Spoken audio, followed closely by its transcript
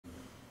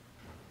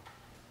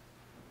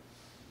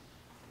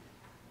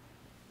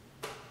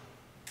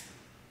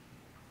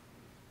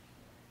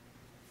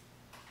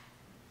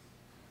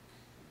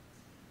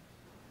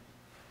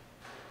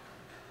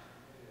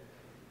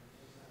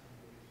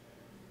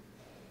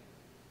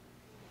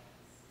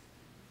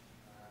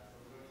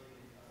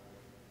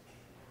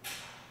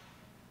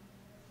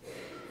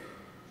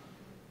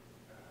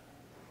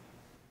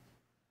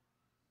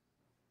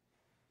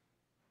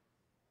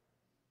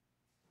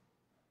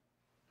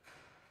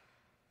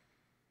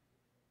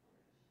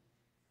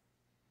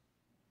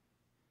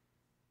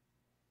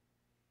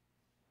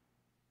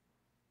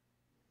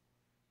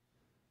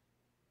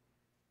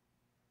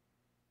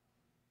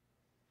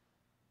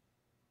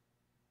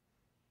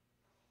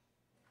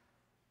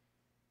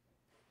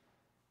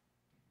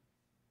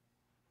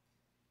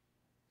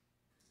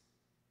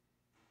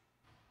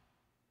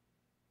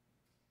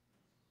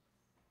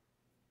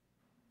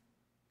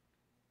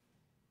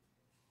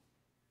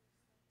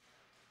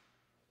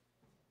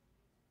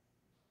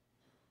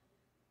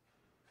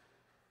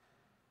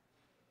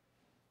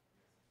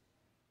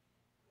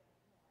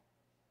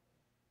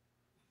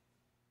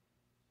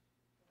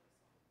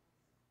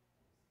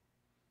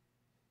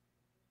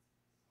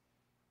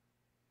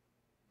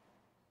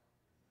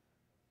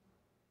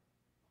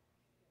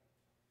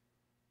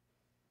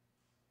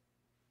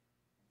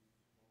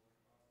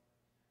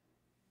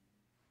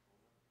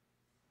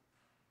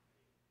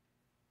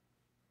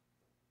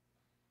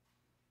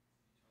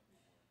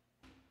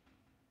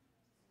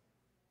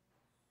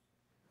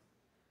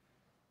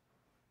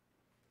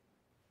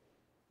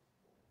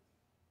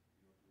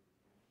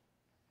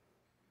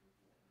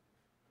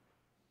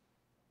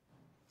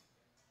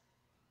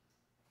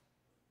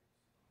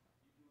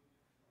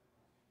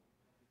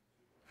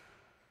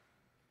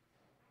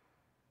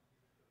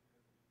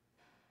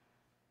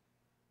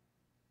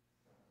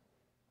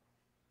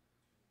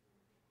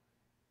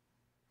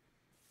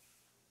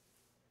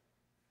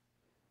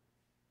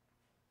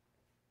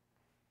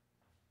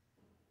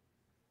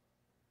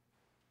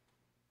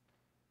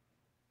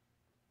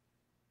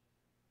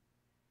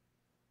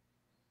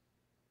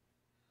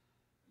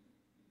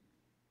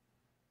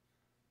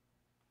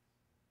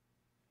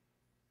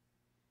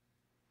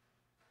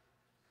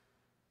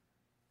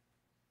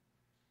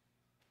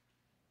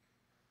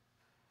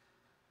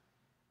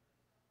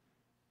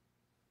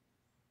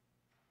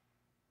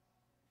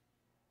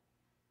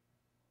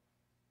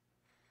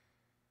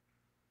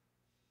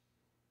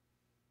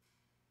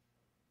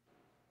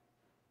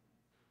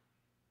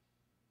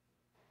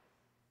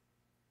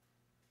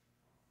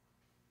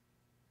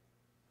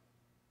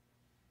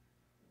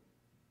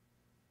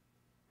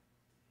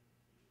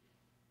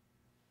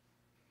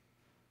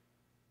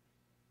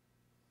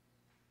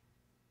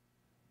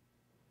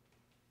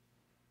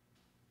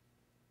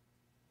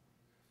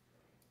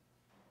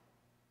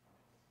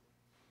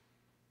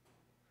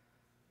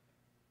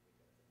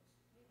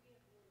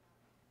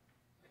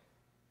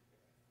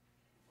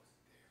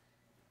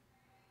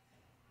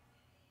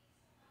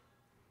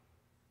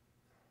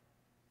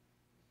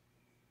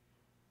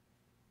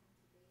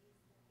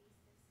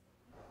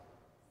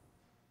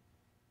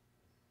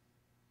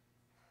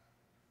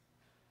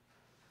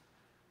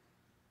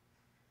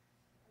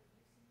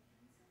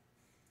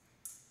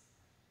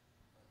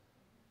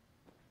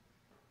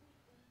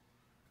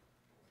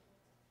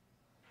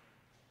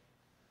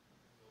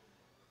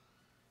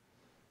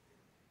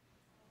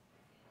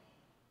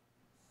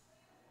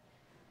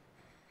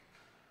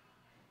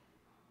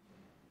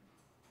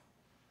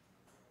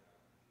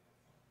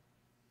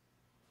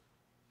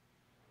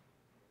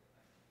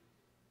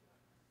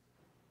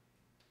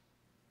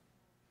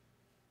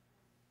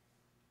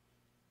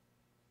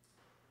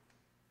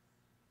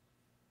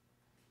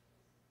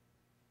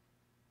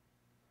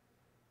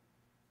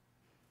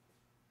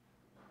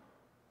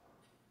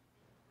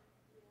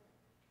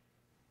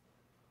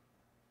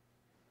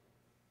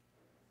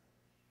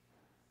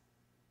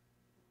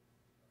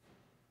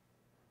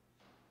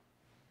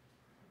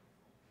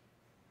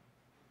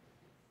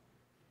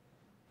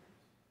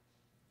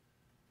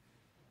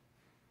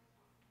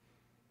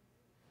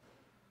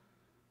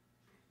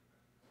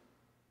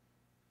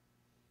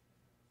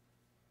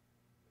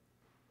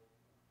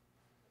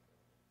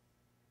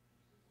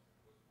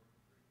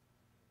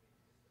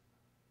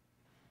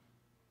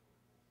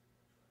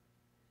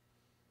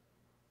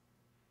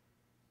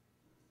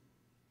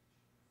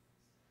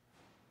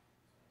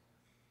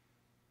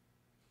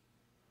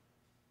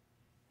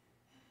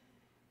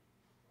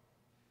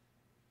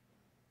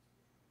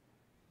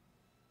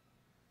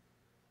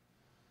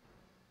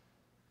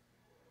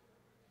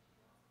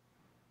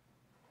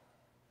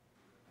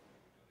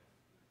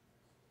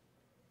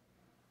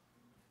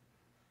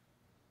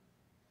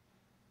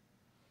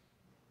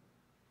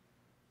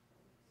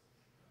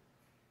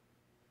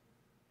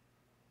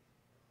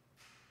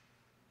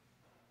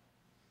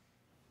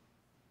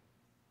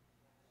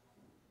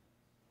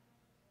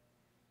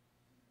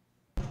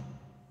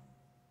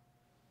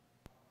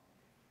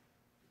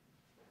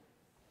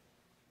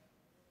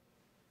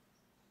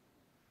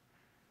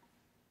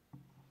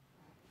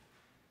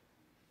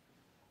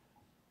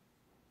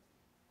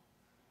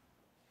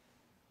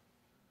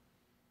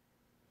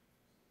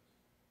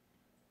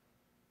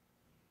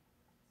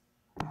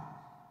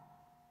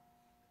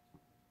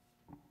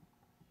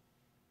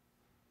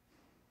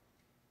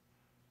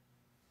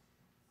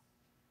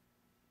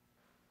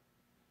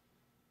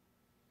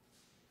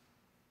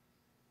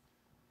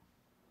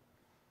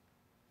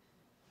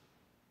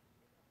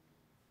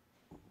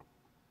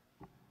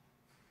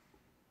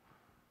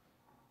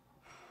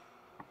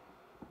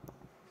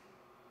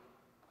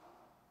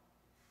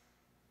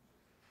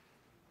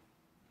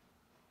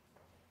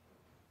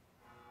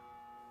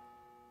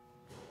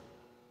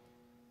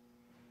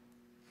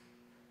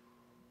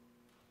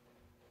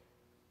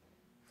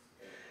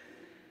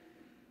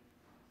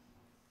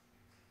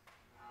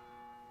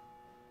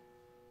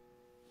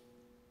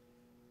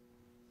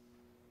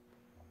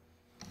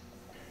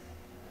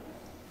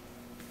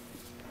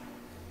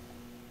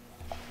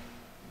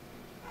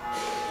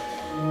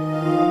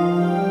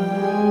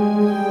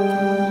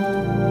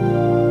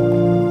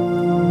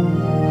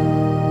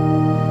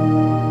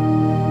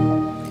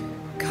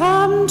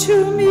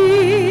to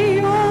me,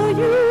 all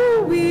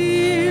you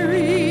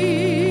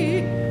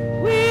weary,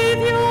 with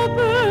your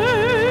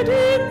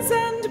burdens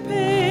and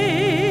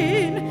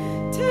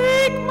pain.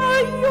 Take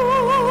my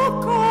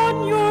yoke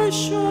on your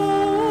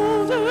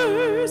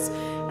shoulders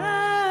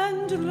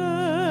and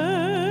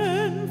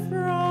learn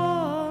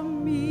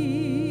from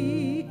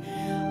me.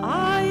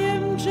 I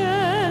am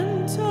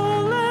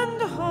gentle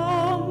and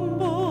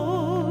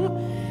humble,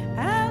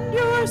 and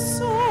your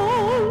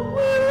soul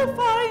will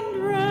find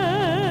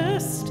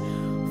rest,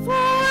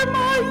 for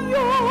my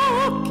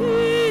yoke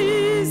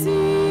is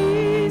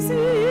easy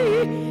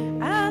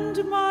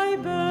and my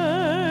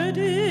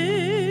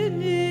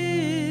burden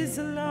is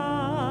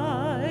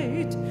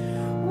light.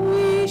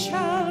 We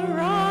shall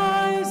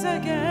rise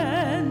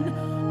again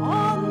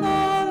on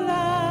the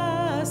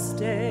last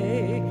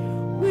day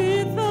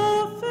with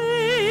the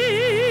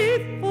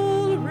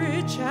faithful,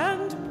 rich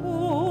and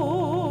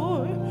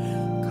poor,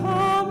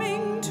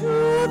 coming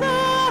to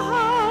the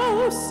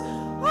house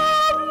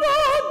of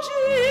Lord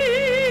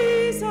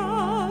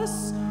Jesus.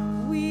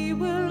 We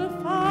will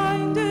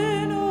find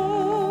an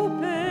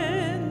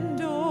open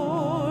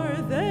door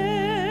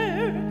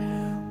there.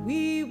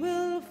 We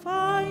will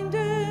find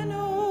an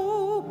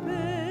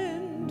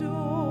open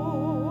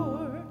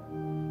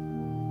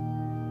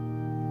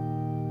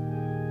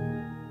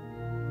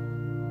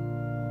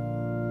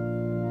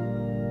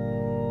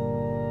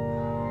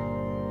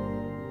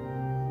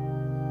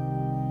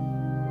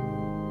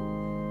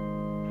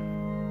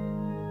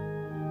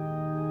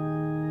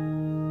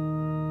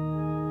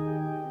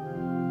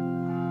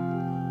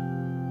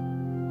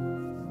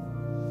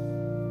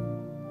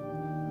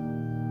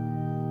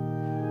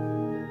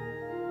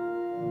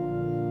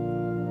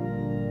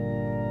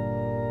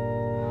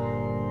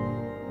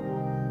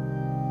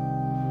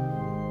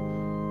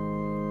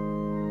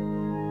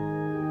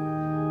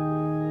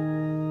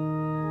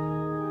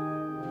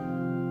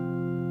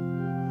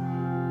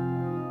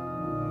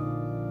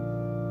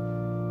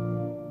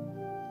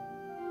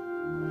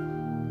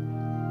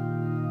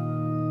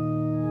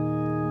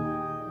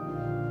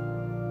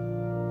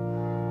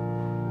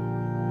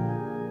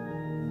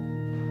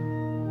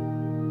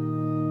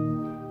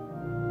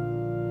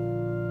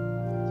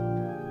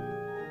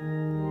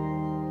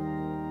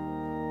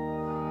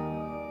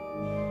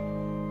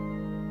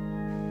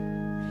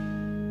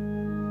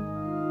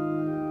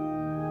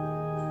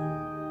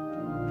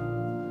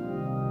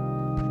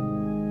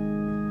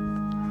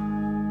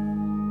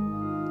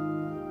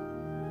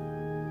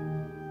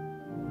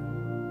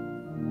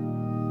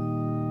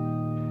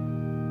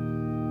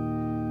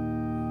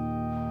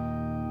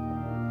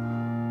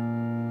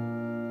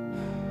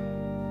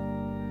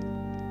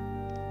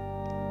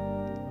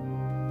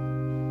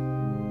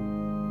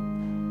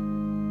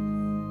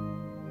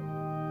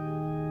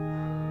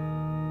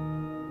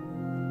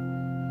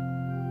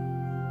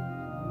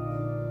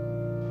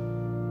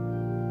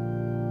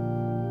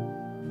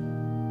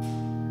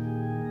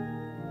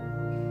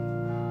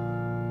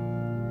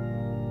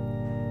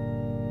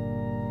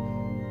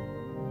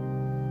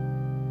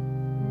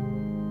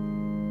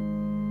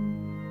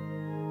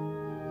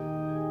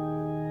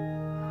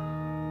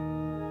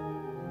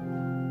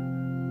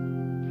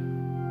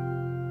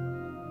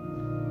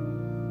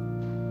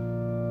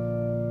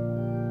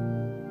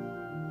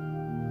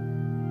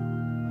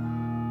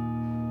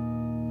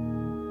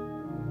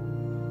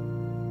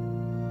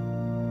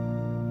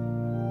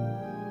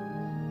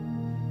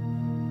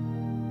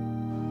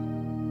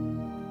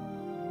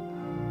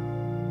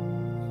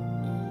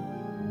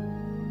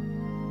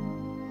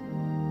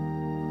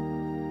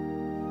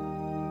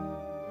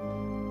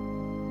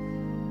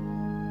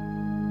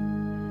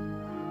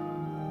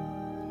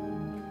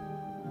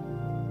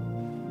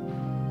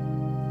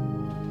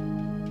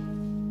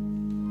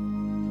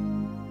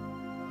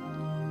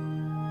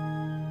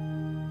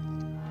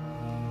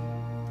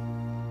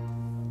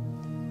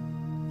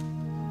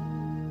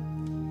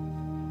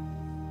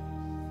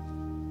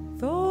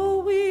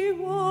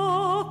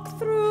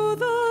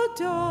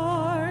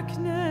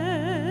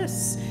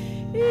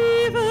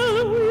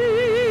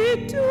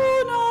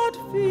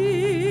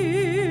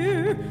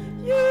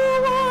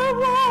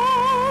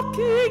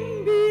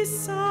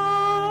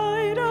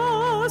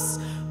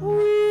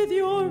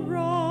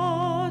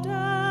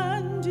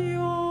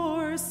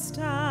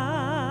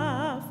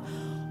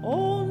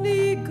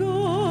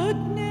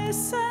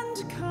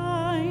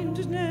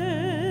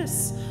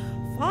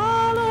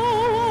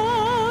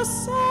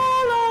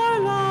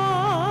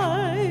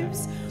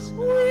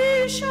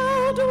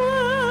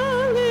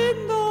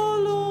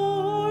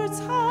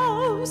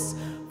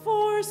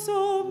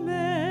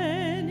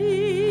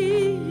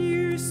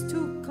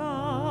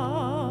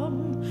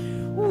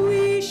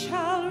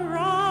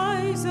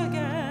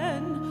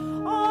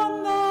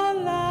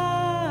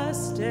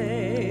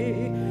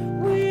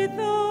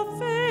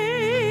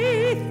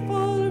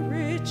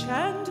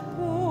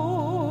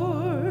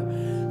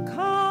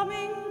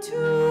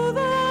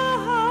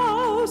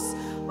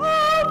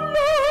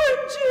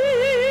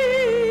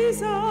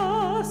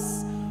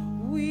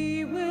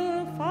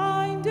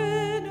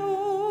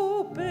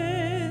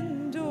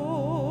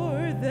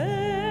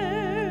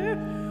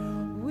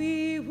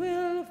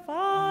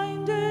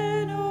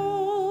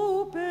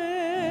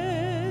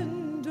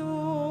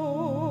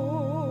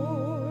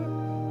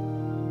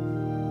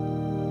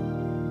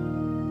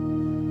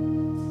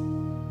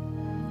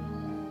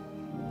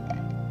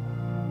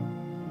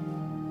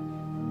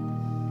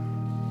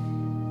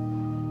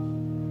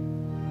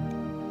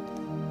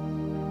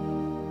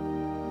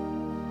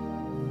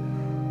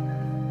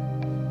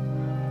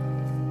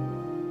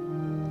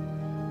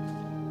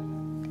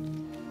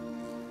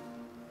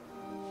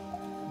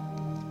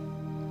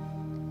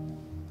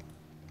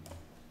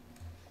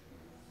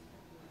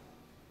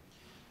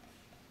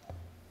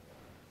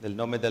Nel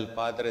nome del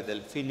Padre,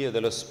 del Figlio e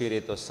dello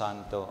Spirito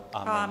Santo.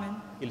 Amen.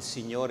 Amen. Il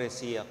Signore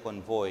sia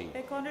con voi.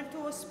 E con il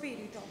tuo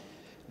spirito.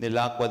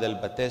 Nell'acqua del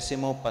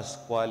battesimo,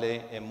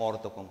 Pasquale è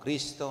morto con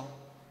Cristo,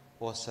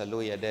 possa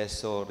Lui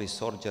adesso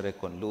risorgere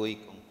con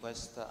Lui con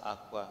questa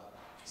acqua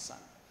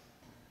santa.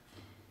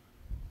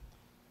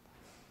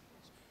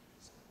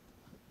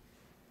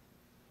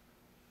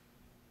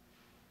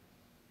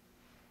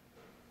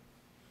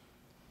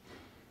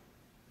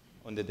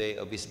 On the day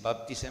of his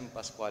baptism,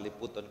 Pasquale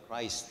put on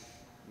Christ.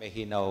 May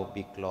he now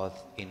be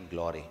clothed in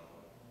glory.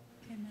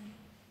 Amen.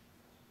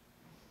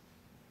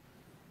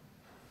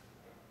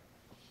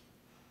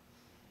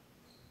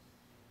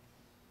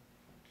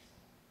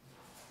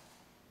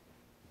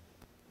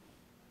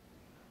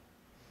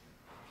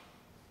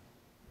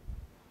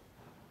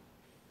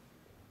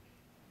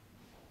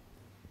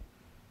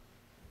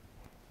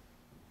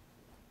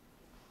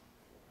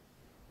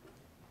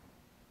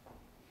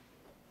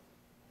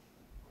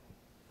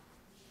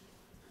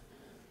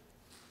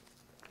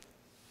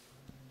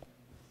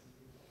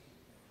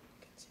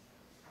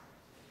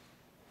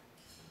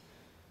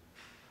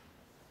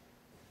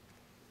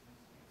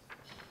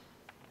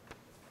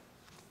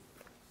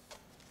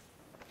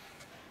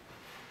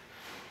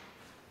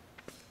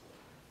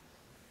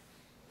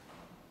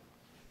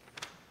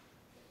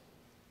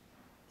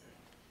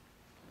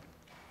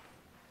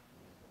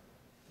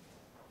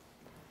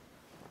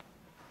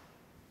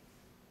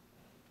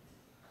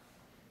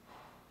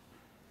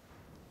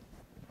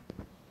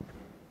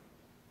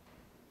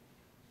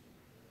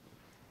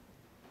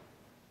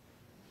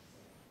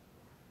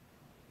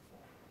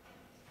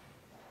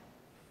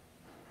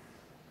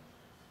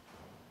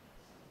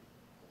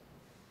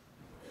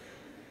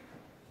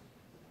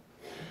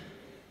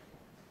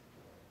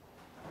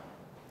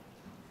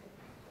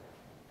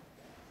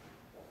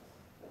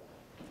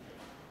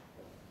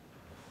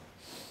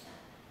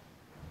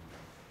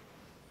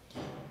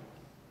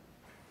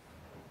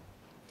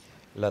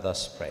 Let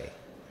us pray.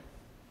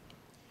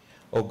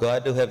 O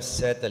God, who have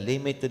set a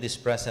limit to this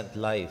present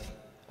life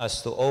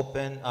as to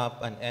open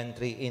up an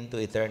entry into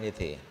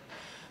eternity,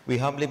 we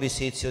humbly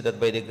beseech you that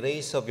by the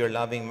grace of your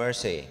loving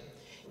mercy,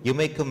 you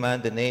may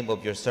command the name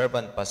of your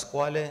servant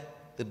Pasquale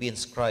to be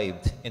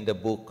inscribed in the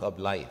book of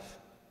life.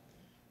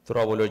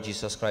 Through our Lord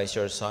Jesus Christ,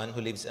 your Son,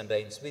 who lives and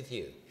reigns with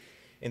you,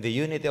 in the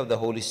unity of the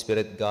Holy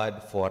Spirit,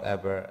 God,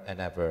 forever and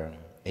ever.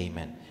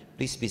 Amen.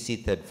 Please be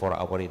seated for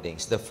our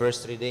readings. The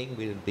first reading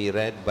will be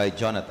read by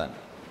Jonathan.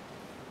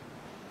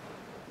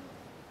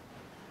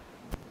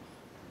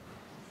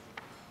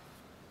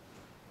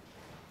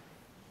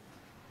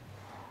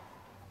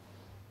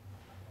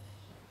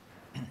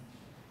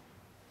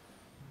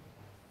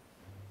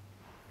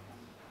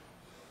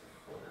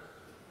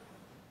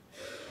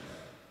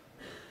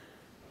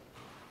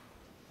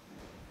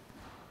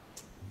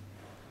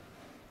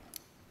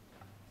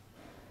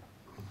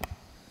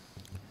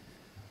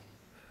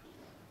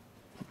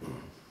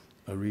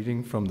 A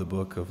reading from the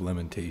book of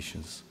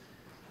Lamentations.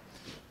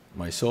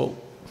 My soul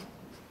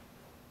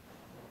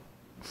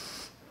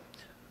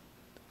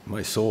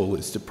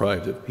is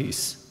deprived of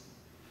peace.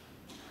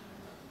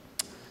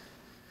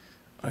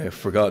 I have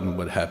forgotten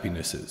what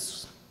happiness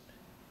is.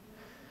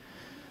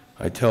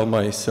 I tell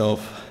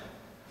myself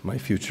my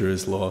future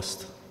is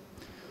lost,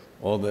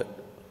 all that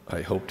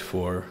I hoped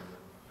for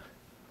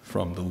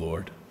from the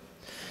Lord.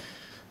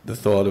 The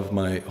thought of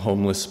my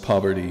homeless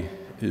poverty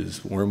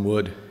is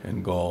wormwood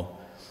and gall.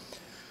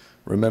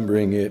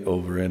 Remembering it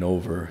over and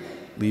over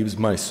leaves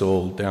my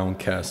soul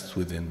downcast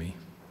within me.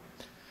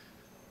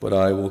 But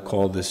I will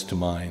call this to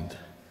mind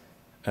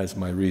as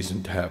my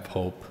reason to have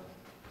hope.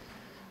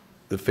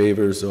 The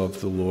favors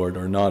of the Lord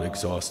are not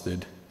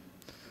exhausted.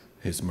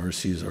 His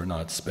mercies are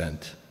not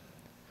spent.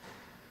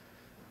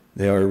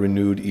 They are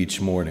renewed each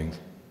morning.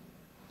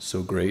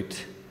 So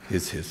great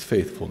is his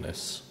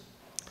faithfulness.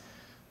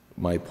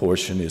 My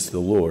portion is the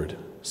Lord,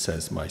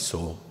 says my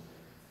soul.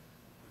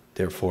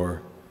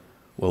 Therefore,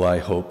 will I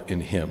hope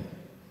in him?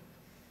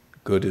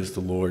 Good is the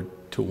Lord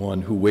to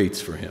one who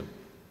waits for him,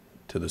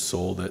 to the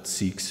soul that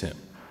seeks him.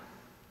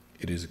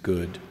 It is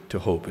good to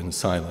hope in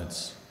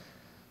silence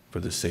for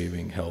the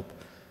saving help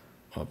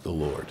of the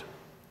Lord.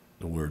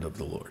 The word of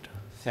the Lord.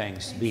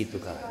 Thanks be to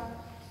God.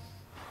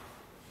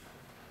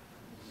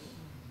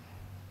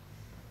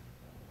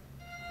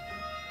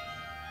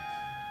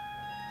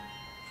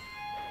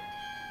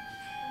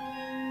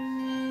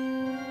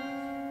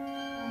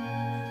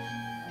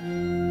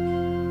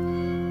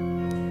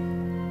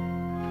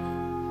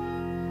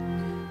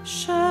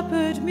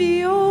 Shepherd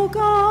me, O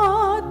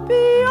God,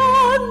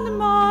 beyond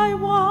my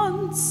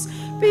wants,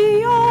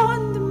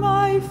 beyond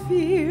my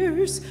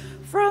fears,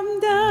 from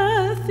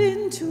death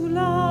into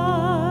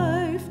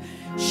life.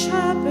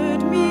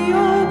 Shepherd me,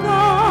 O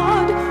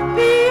God,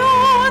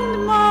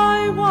 beyond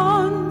my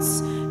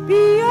wants,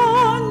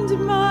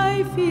 beyond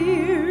my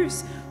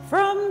fears,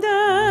 from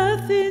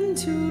death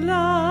into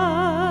life.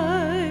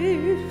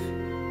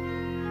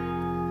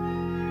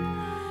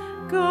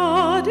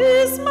 God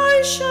is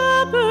my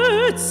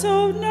shepherd,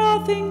 so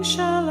nothing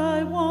shall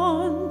I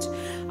want.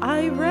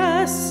 I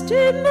rest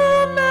in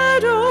the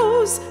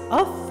meadows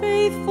of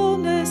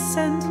faithfulness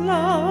and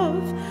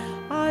love.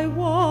 I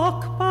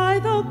walk by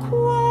the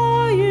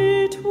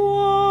quiet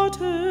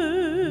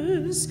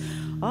waters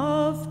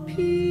of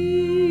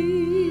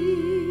peace.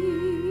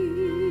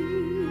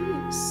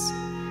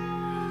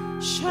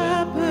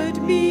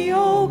 Shepherd me,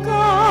 O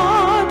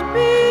God,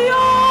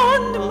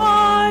 beyond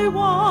my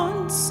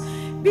wants,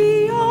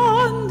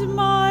 beyond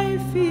my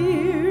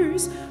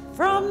fears,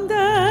 from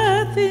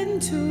death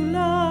into life.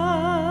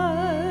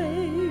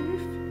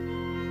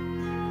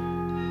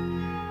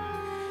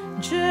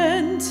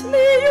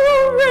 Gently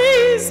you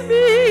raise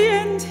me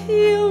and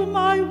heal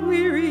my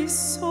weary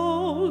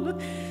soul.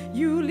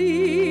 You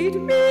lead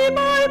me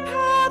by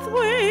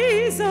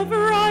pathways of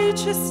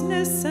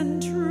righteousness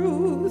and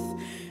truth.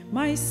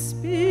 My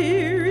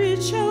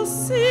spirit shall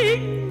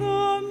sing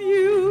the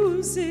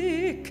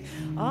music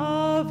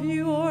of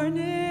your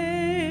name.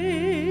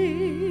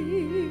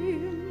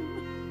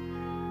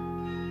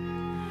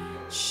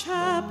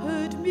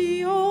 Shepherd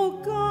me,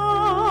 O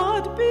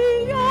God,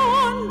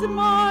 beyond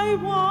my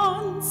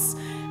wants,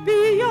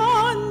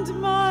 beyond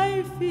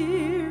my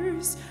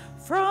fears,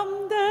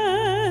 from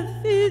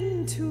death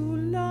into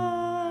life.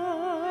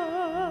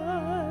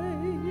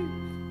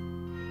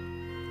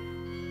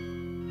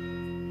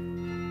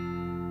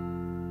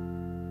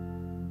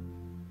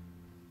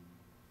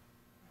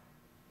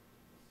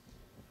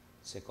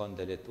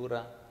 Seconda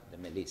lettura de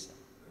Melissa.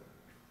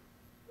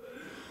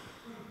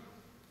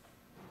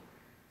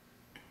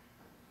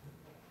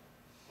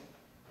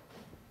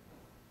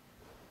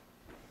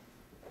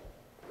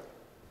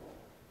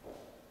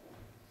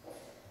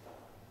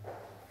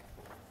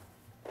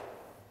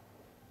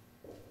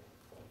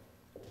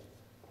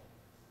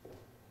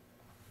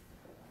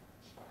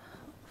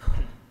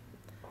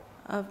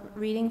 A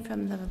reading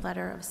from the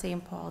letter of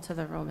St. Paul to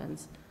the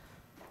Romans.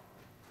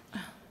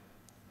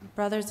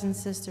 Brothers and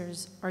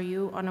sisters, are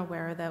you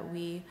unaware that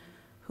we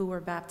who were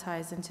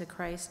baptized into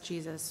Christ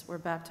Jesus were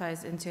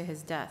baptized into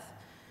his death?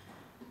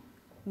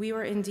 We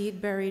were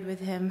indeed buried with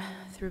him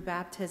through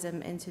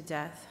baptism into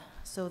death,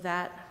 so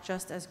that,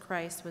 just as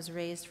Christ was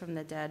raised from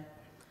the dead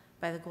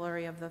by the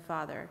glory of the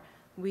Father,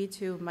 we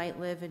too might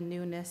live in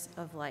newness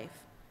of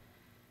life.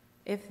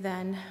 If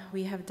then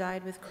we have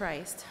died with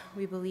Christ,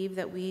 we believe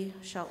that we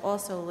shall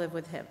also live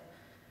with him.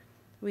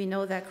 We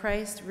know that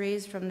Christ,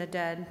 raised from the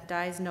dead,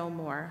 dies no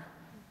more.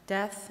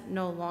 Death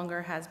no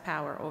longer has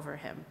power over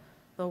him.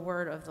 The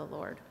word of the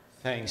Lord.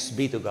 Thanks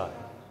be to God.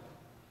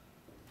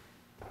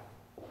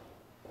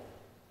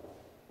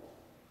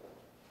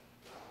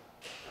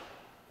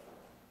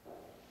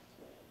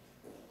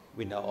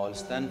 We now all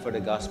stand for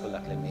the gospel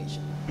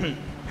acclamation.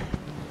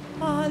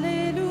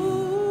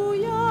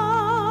 Alleluia,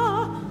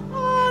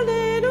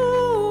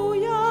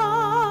 alleluia,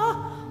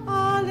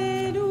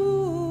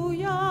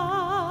 alleluia,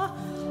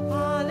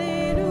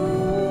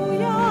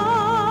 alleluia,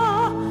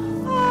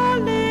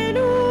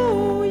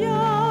 alleluia,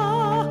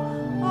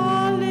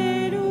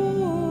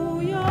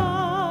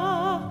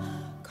 alleluia.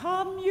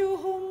 Come, you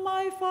whom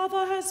my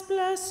Father has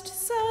blessed,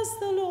 says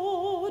the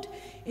Lord,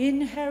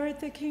 inherit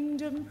the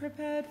kingdom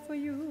prepared for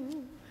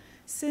you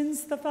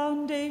since the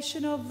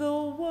foundation of the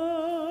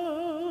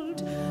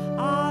world.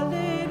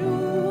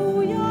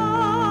 Alleluia,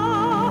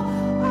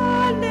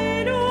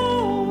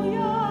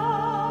 alleluia,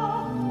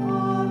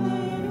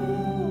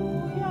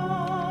 alleluia.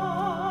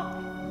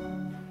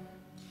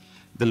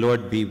 The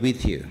Lord be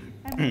with you.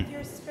 And with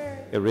your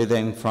spirit. A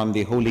reading from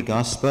the Holy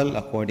Gospel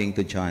according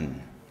to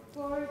John.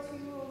 Glory to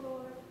you, O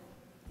Lord.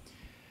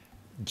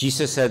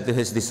 Jesus said to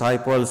his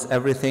disciples,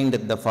 "Everything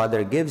that the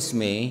Father gives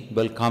me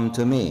will come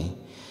to me.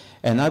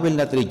 And I will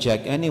not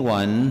reject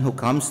anyone who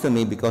comes to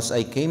me, because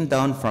I came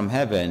down from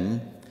heaven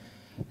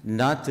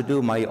not to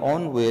do my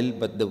own will,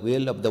 but the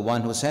will of the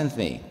one who sent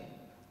me.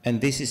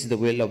 And this is the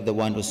will of the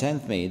one who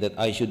sent me, that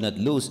I should not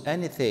lose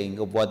anything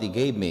of what he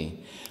gave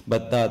me,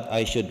 but that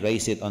I should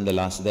raise it on the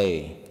last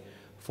day.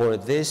 For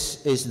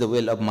this is the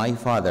will of my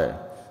Father,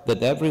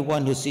 that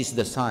everyone who sees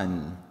the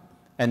Son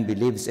and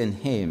believes in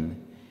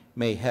him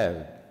may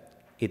have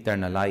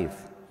eternal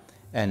life,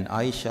 and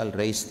I shall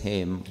raise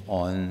him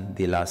on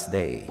the last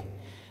day."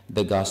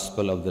 The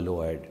Gospel of the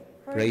Lord.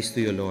 Praise to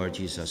you, Lord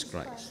Jesus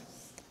Christ.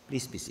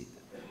 Please be seated.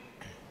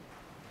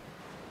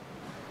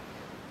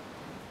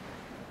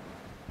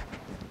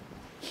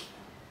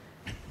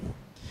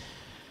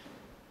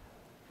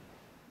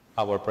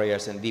 Our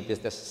prayers and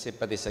deepest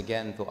sympathies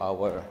again to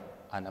our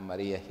Ana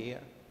Maria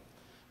here,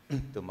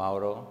 to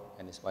Mauro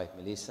and his wife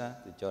Melissa,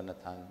 to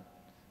Jonathan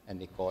and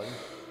Nicole,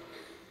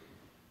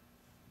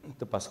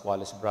 to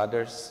Pasquale's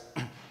brothers,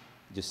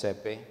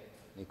 Giuseppe,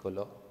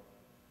 Nicolo,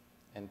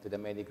 and to the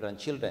many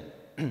grandchildren,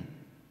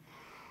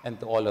 and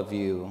to all of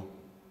you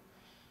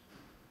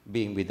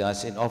being with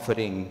us in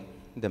offering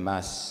the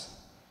Mass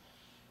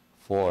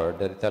for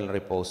the eternal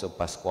repose of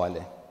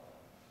Pasquale.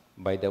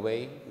 By the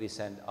way, we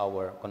send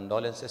our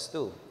condolences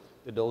to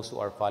those who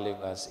are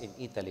following us in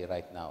Italy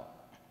right now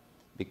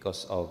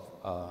because of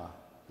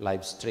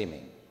live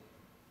streaming.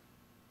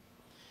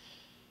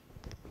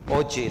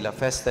 Oggi la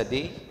festa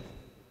di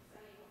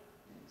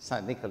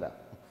Saint Nicholas,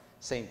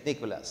 Saint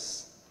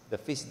Nicholas, the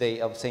feast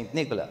day of Saint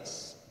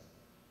Nicholas.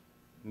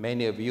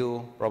 Many of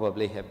you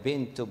probably have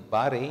been to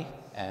Bari,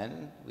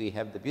 and we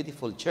have the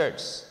beautiful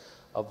church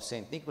of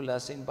Saint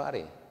Nicholas in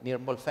Bari, near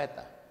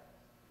Molfetta.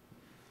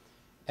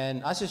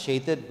 And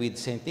associated with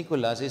Saint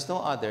Nicholas is no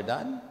other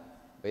than,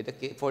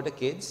 for the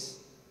kids,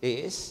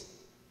 is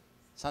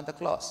Santa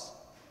Claus,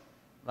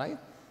 right?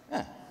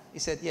 Yeah, he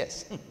said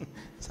yes,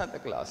 Santa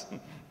Claus.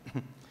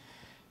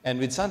 And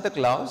with Santa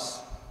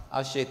Claus,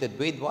 associated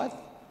with what?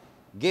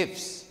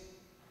 Gifts,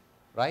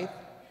 right?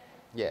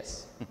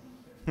 Yes.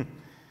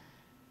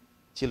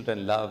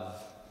 Children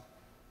love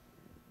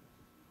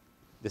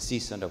the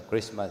season of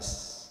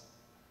Christmas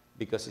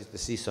because it's the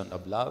season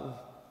of love,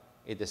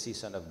 it's the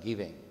season of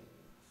giving,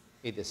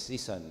 it's the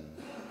season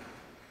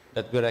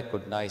that we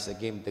recognize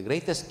again the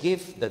greatest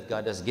gift that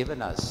God has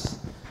given us,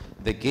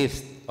 the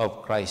gift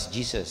of Christ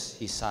Jesus,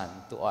 His Son,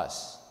 to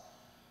us,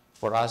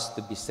 for us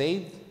to be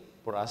saved,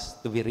 for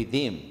us to be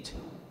redeemed.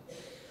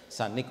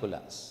 Saint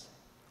Nicholas.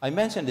 I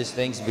mention these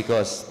things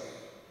because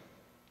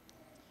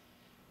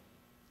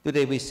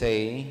today we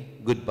say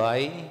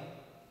goodbye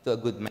to a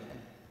good man.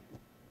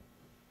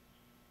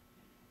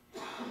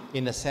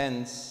 In a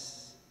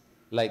sense,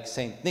 like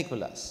Saint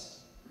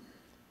Nicholas,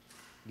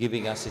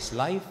 giving us his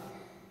life,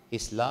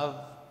 his love,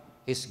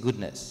 his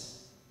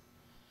goodness.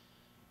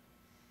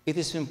 It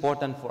is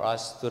important for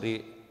us to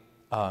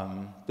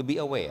be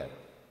aware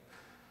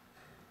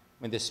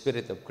in the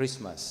spirit of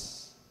Christmas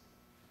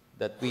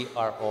that we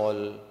are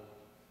all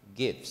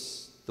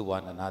gifts to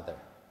one another.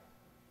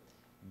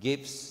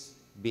 Gifts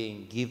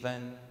being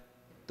given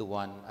to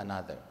one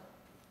another.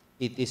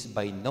 It is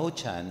by no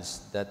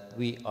chance that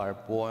we are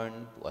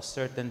born to a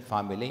certain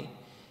family,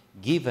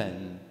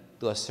 given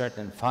to a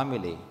certain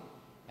family,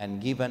 and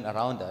given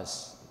around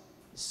us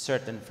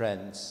certain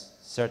friends,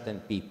 certain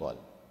people.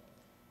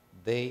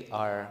 They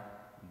are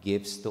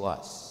gifts to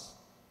us,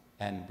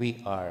 and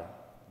we are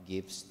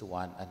gifts to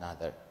one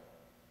another.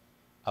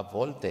 A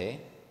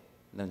volte,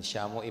 non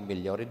siamo i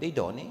migliori dei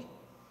doni,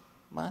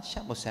 ma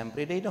siamo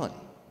sempre dei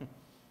doni.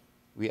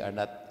 We are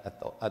not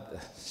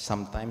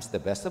sometimes the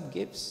best of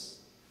gifts,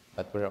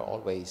 but we are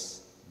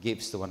always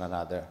gifts to one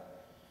another.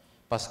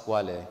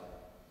 Pasquale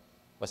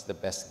was the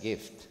best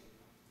gift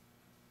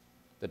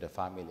to the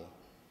family.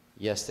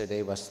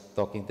 Yesterday was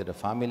talking to the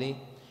family,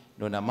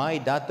 non ha mai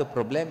dato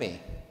problemi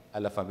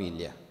alla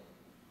famiglia.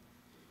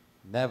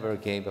 Never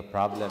gave a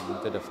problem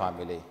to the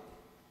family.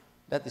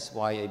 That is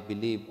why I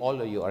believe all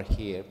of you are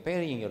here,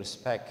 paying your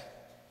respect,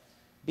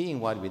 being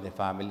one with the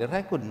family,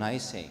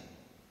 recognizing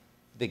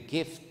the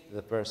gift,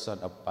 the person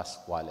of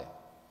Pasquale.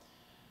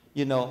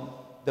 You know,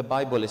 the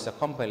Bible is a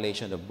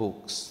compilation of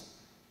books.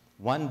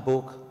 One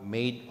book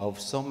made of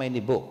so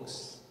many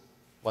books,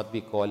 what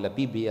we call the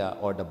Biblia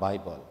or the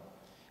Bible.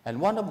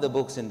 And one of the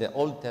books in the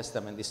Old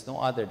Testament is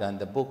no other than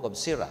the book of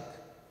Sirach.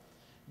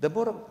 The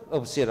book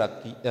of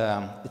Sirach,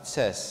 it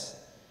says,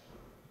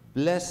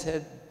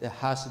 "Blessed the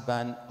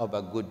husband of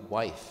a good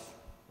wife.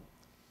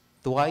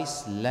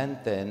 Twice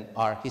lengthened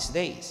are his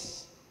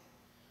days."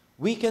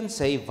 We can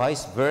say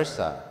vice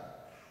versa.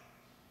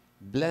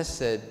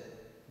 Blessed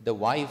the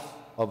wife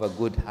of a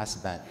good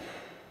husband.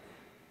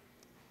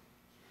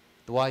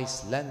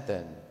 Twice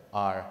lengthened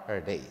are her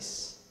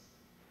days.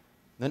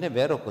 Non è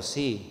vero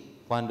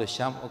così quando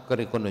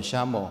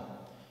riconosciamo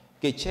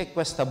che c'è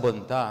questa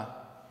bontà,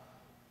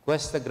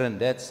 questa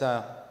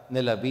grandezza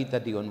nella vita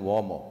di un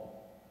uomo.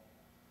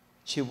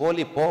 Ci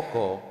vuole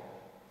poco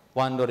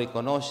per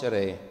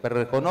riconoscere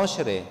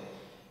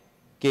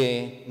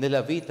che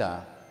nella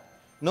vita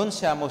non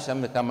siamo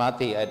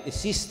chiamati ad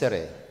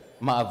esistere,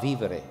 ma a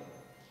vivere.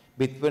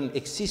 Between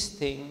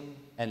existing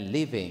and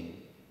living,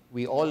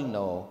 we all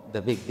know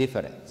the big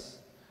difference.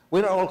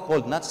 We are all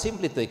called not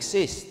simply to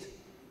exist,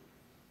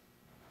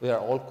 we are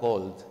all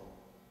called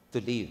to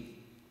live.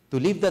 To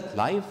live that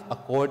life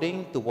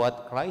according to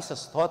what Christ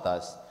has taught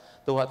us,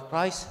 to what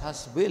Christ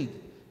has willed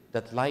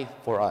that life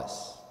for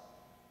us.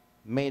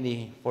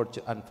 Many,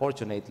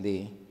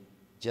 unfortunately,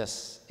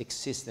 just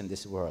exist in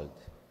this world.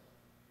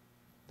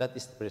 That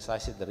is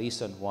precisely the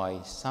reason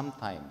why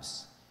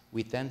sometimes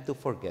we tend to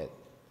forget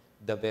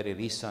the very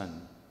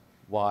reason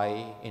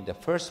why, in the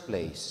first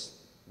place,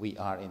 we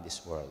are in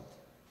this world.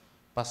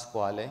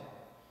 Pasquale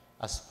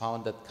has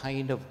found that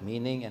kind of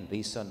meaning and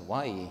reason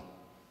why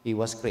he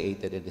was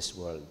created in this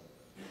world,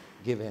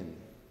 given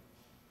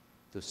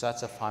to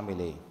such a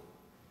family,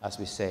 as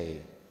we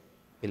say,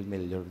 il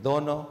miglior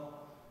dono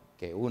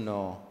che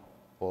uno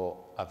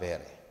può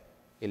avere,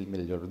 il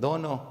miglior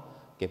dono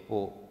che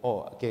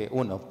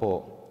uno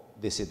può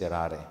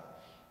desiderare.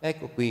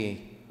 Ecco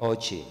qui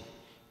oggi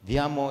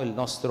diamo il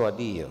nostro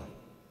addio.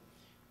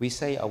 We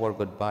say our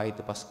goodbye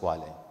to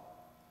Pasquale.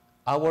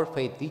 Our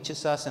faith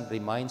teaches us and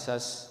reminds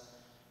us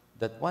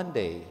that one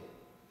day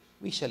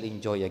we shall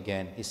enjoy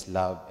again his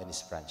love and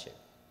his friendship.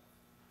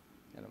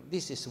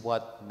 This is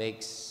what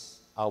makes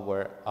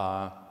our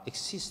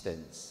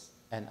existence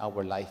and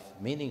our life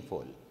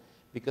meaningful,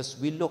 because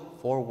we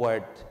look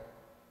forward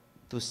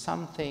to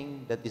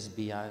something that is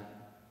beyond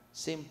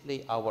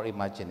simply our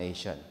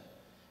imagination.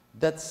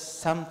 That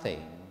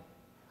something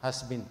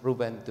has been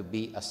proven to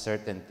be a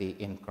certainty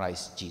in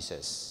Christ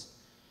Jesus.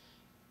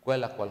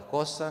 Quella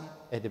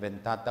qualcosa è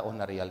diventata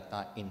una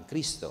realtà in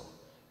Cristo,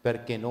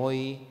 perché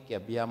noi che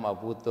abbiamo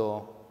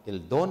avuto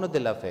il dono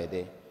della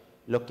fede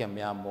lo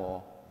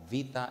chiamiamo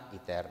vita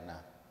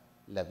eterna,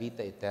 la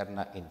vita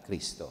eterna in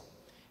Cristo.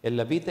 E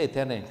la vita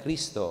eterna in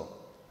Cristo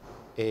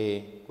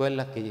è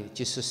quella che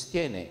ci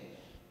sostiene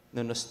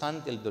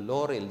nonostante il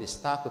dolore e il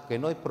distacco che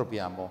noi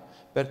proviamo,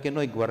 perché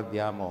noi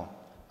guardiamo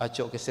a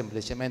ciò che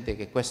semplicemente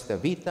che questa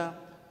vita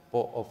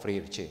può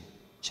offrirci.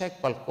 C'è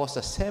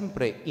qualcosa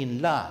sempre in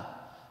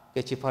là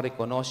che ci fa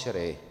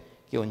riconoscere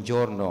che un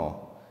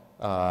giorno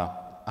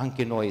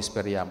anche noi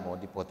speriamo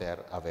di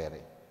poter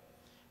avere.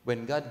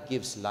 When God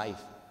gives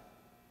life,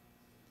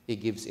 He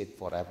gives it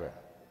forever.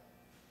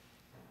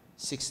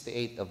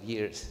 68 of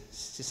years,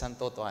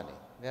 68 anni,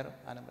 vero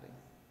Anna Maria?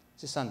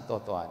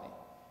 68 anni,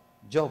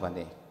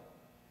 giovane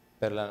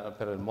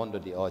per il mondo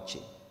di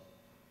oggi.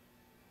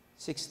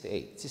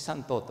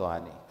 68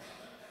 anni.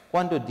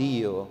 Quando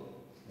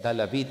Dio dà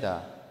la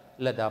vita,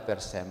 la dà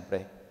per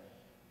sempre.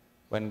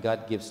 When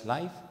God gives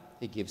life,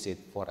 He gives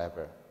it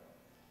forever.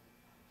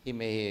 He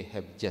may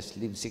have just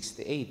lived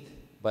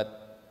 68,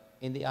 but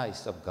in the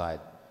eyes of God,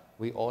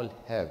 we all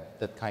have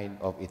that kind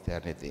of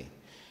eternity.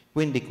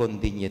 Quindi con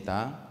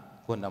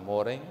dignità, con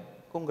amore,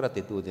 con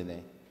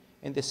gratitudine,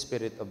 in the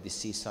spirit of the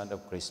season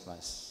of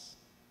Christmas.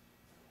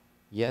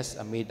 Yes,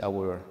 amid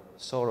our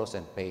sorrows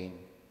and pain,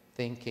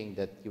 thinking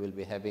that you will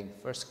be having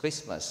first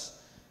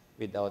Christmas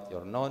without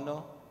your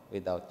nono,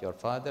 without your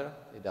father,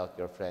 without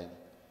your friend.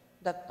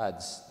 That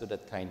adds to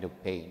that kind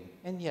of pain.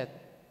 And yet,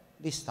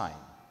 this time,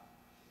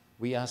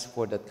 we ask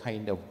for that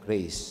kind of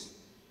grace.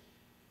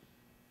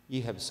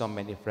 You have so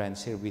many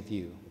friends here with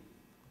you.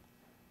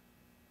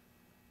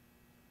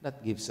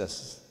 That gives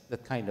us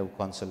that kind of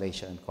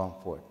consolation and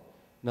comfort,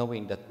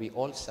 knowing that we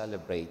all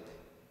celebrate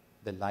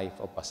the life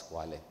of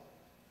Pasquale.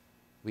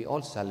 We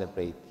all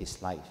celebrate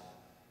his life.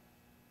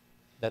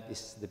 That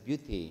is the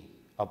beauty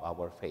of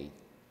our faith.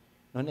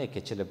 Non è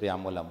che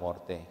celebriamo la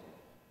morte,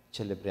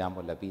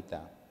 celebriamo la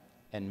vita.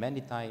 And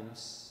many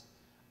times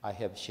I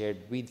have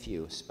shared with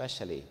you,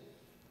 especially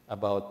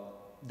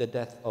about the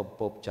death of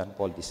Pope John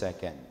Paul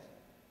II.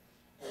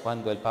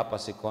 Quando il Papa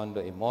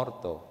II è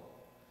morto,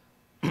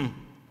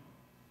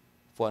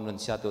 fu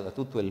annunziato da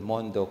tutto il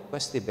mondo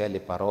queste belle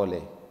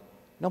parole,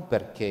 non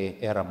perché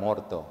era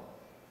morto,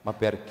 ma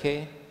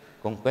perché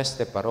con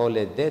queste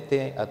parole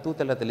dette a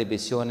tutta la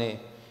televisione,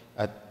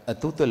 a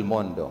tutto il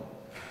mondo,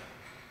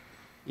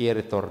 è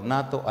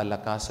ritornato alla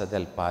casa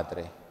del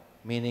Padre,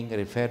 meaning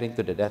referring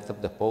to the death of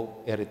the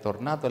Pope, è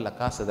ritornato alla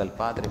casa del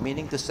Padre,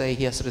 meaning to say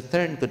he has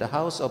returned to the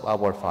house of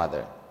our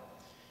Father.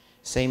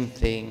 Same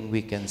thing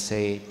we can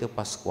say to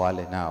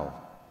Pasquale now.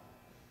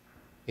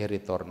 È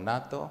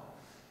ritornato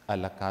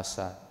alla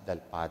casa del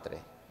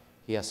Padre.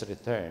 He has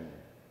returned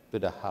to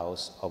the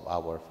house of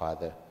our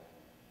Father.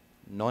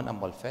 Non a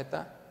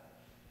Molfetta,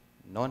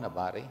 non a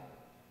Bari,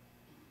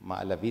 ma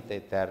alla vita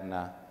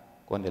eterna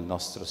con il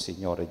nostro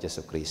Signore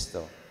Gesù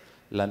Cristo.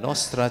 La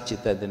nostra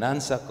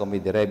cittadinanza,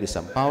 come direbbe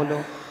San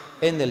Paolo,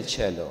 è nel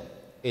cielo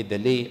e da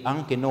lì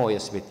anche noi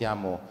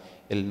aspettiamo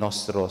il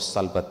nostro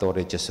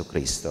Salvatore Gesù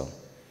Cristo.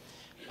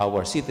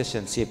 Our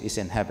citizenship is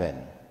in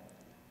heaven,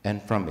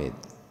 and from it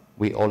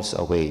we also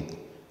await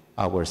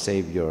our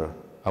Savior,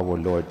 our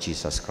Lord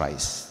Jesus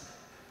Christ.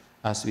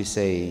 As we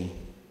say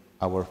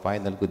our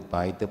final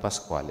goodbye to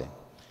Pasquale,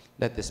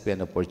 let this be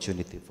an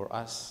opportunity for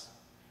us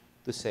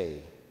to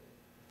say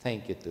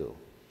thank you too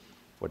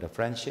for the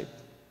friendship,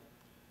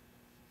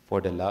 for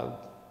the love,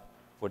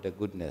 for the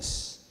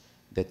goodness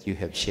that you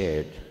have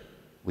shared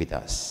with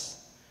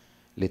us.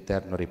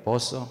 L'eterno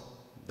riposo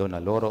dona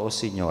loro, o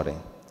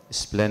Signore,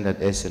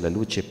 splendid es la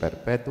luce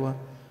perpetua,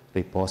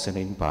 riposano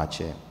in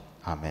pace.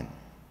 Amen.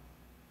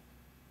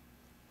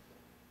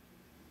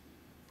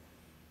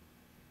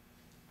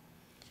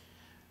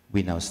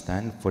 We now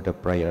stand for the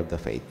prayer of the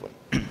faithful.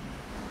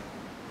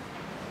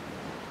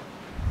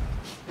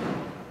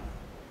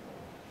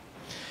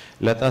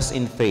 Let us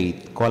in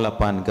faith call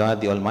upon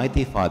God the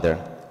Almighty Father,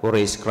 who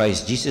raised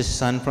Christ Jesus, His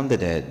Son, from the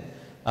dead,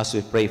 as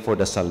we pray for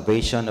the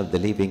salvation of the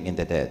living and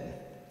the dead.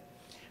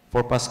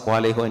 For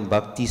Pasquale, who in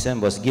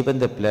baptism was given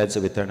the pledge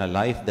of eternal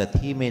life, that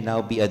he may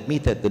now be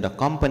admitted to the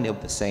company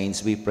of the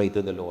saints, we pray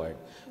to the Lord.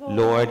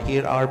 Lord,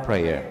 hear our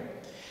prayer.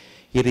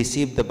 He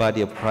received the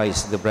body of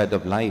Christ, the bread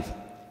of life.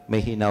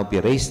 May he now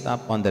be raised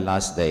up on the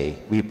last day.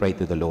 We pray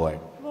to the Lord.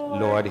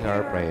 Lord, hear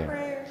our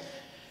prayer.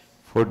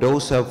 For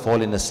those who have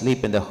fallen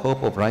asleep in the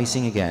hope of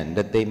rising again,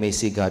 that they may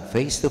see God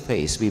face to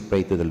face, we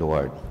pray to the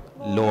Lord.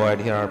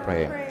 Lord, hear our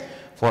prayer.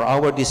 For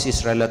our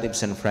deceased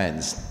relatives and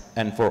friends,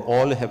 and for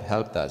all who have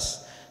helped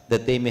us,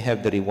 that they may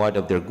have the reward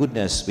of their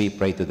goodness, we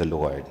pray to the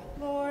Lord.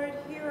 Lord,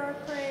 hear our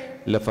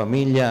prayer. La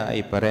famiglia e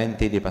i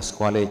parenti di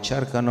Pasquale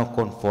cercano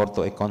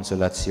conforto e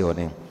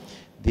consolazione.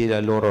 Dì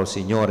a loro,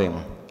 Signore,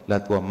 la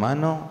tua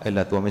mano e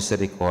la tua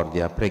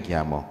misericordia,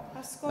 preghiamo.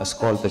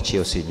 Ascoltaci,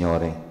 o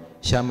Signore.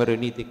 Siamo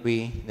riuniti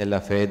qui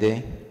nella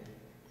fede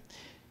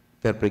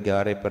per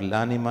pregare per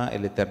l'anima e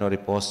l'eterno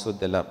riposo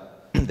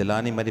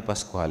dell'anima di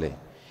Pasquale.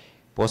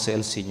 Possa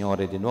il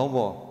Signore di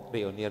nuovo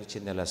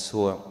riunirci nel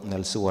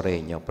suo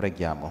regno.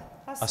 Preghiamo.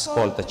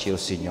 Ascoltaci, o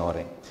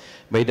Signore.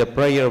 May the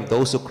prayer of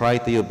those who cry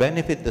to you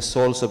benefit the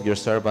souls of your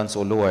servants,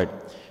 O Lord.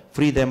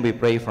 Free them, we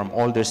pray, from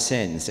all their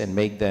sins and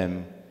make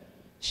them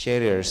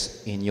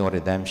sharers in your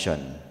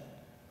redemption.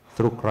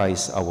 Through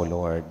Christ our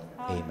Lord.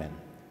 Amen.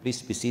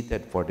 Please be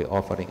seated for the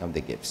offering of the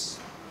gifts.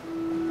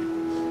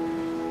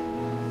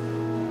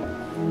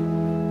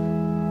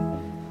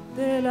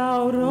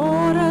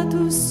 Dell'aurora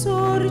tu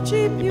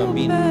sorgi più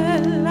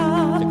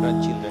bella,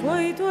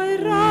 coi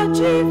tuoi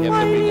raggi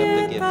fai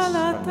lieta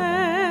la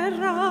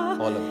terra,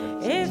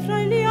 e fra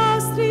gli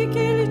astri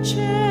che il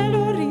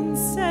cielo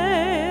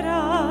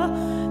rinsera,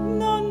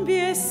 non vi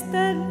è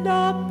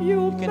stella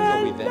più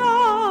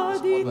bella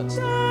di te.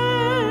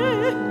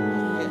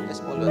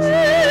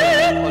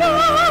 Bella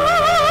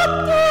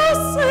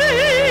tu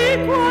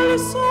sei qual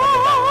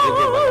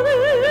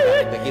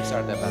sole, The gifts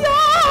are the best.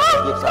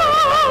 bianca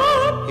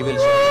He will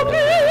show you.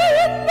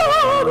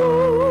 la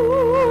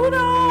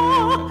luna,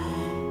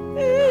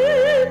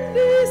 e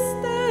le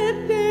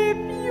stelle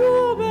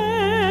più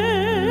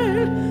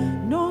belle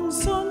non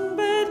son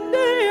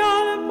belle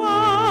al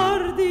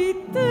par di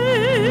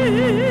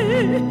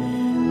te.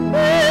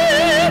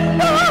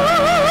 Bella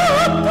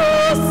tu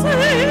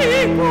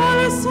sei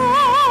qual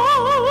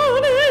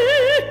sole,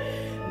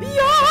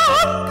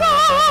 bianca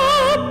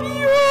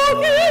più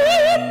che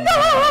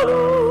la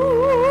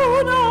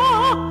luna,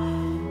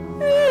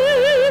 e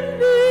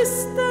le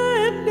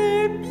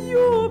stelle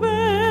più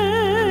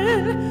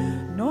belle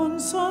non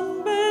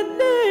son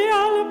belle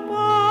al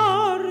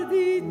par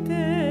di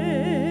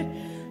te.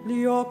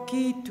 Gli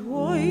occhi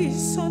tuoi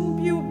son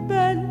più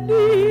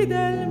belli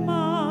del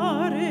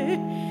mare,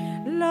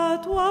 la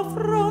tua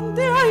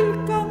fronte ha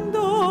il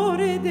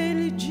candore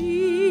del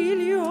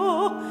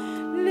giglio,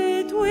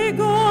 le tue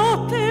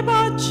gote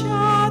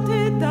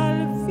baciate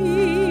dal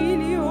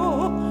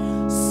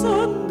figlio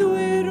son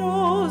due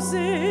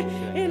rose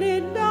e le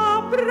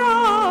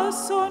labbra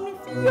son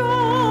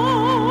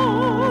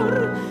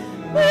fior.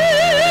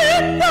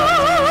 Bella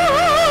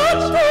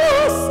tu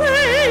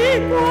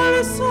sei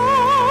qual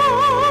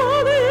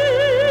sole,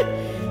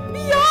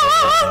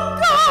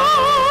 bianca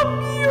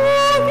più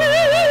che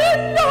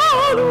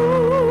la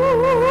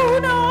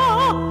luna,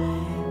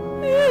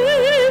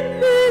 e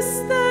le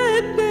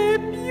stelle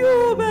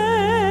più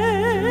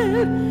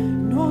belle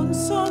non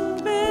son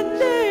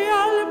belle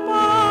al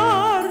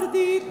par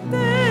di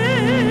te.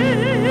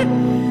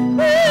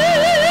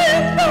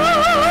 Bella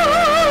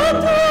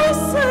tu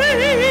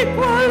sei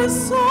qual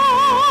sole,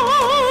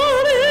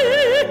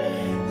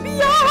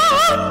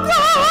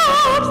 bianca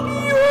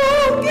più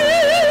che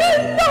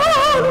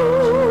la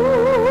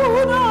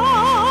luna,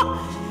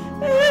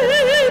 e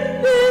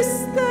le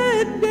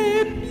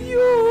stelle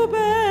più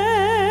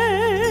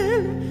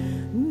belle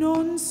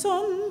non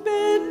son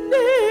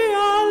belle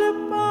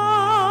al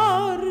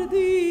par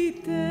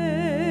di te.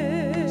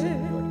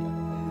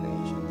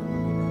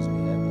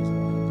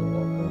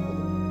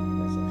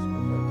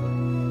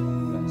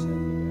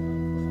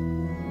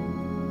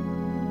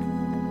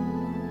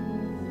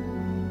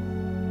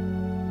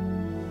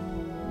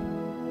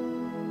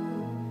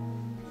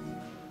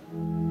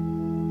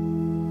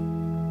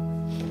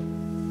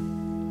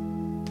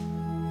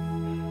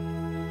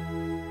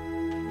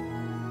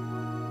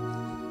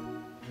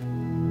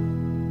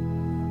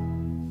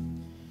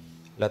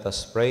 Let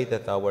us pray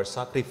that our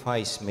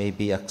sacrifice may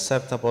be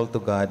acceptable to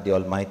God, the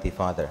Almighty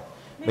Father.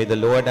 May the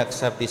Lord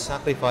accept this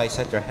sacrifice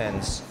at your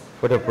hands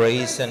for the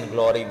praise and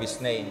glory of his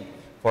name,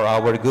 for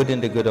our good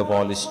and the good of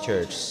all his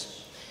church.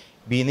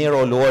 Be near,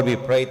 O Lord, we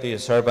pray, to your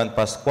servant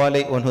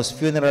Pasquale, on whose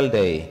funeral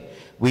day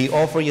we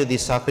offer you the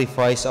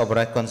sacrifice of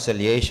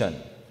reconciliation,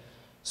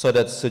 so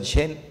that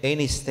should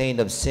any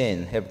stain of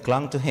sin have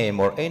clung to him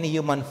or any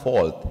human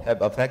fault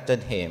have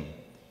affected him,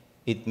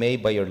 it may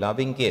by your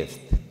loving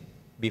gift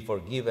be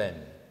forgiven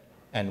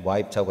and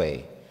wiped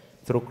away.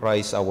 Through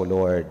Christ our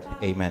Lord.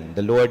 Amen.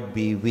 The Lord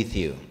be with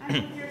you.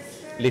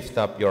 Lift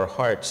up your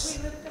hearts.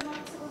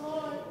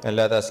 And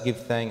let us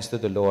give thanks to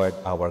the Lord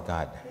our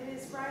God.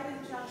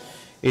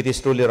 It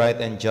is truly right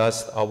and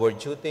just, our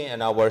duty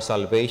and our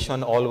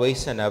salvation,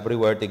 always and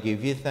everywhere, to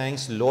give you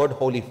thanks, Lord,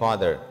 Holy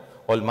Father,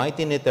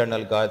 Almighty and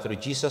eternal God, through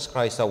Jesus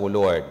Christ our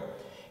Lord.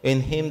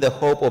 In him the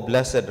hope of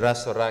blessed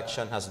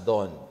resurrection has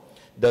dawned,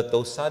 that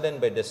though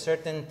saddened by the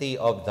certainty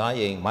of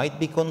dying, might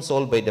be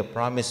consoled by the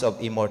promise of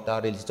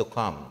immortality to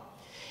come.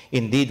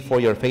 Indeed, for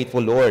your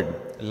faithful Lord,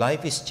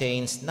 life is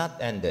changed, not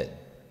ended.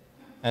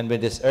 And when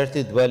this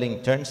earthly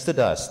dwelling turns to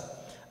dust,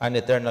 an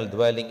eternal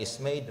dwelling is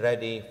made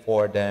ready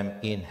for them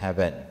in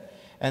heaven.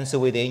 And so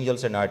with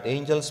angels and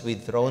archangels,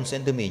 with thrones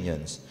and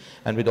dominions,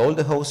 and with all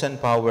the hosts and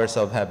powers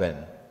of heaven,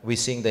 we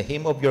sing the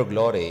hymn of your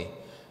glory,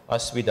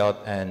 as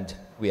without end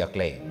we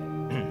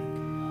acclaim.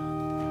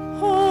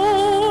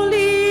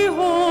 Holy,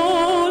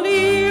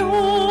 holy,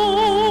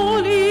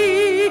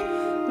 holy,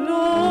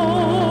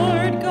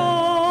 Lord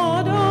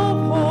God of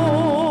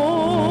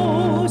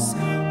hosts.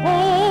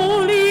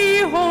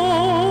 Holy, holy,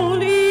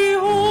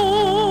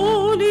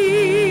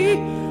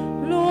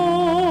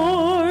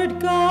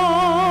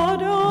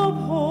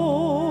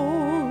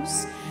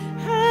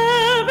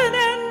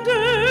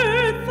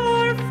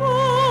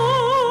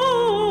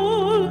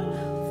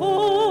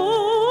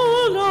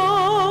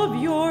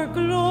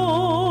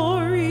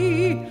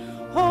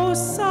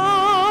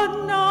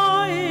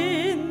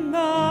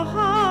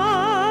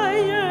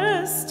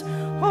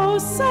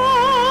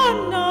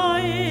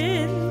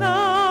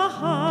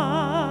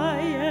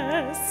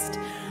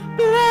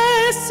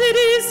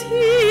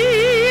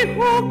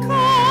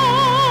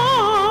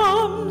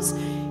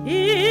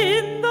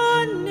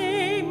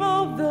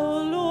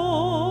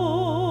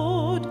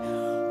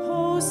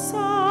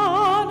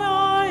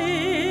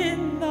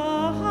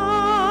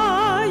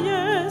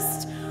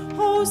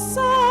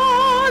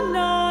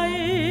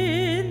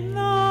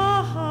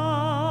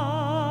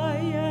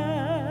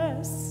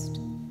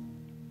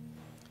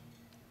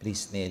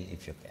 Please kneel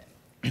if you can.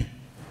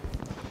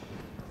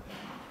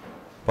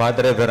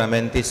 Padre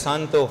veramente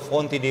santo,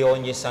 fonte di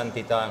ogni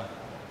santità,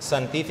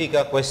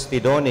 santifica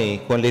questi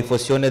doni con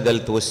l'effusione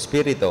del tuo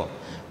Spirito,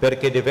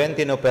 perché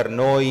diventino per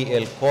noi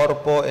il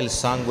corpo e il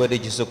sangue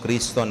di Gesù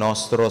Cristo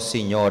nostro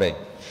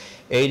Signore.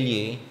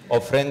 Egli,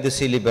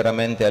 offrendosi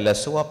liberamente alla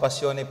sua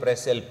passione,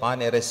 prese il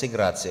pane e rese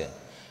grazie.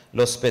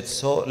 Lo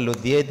spezzò, lo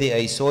diede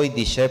ai suoi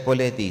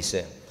discepoli e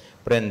disse: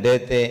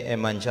 prendete e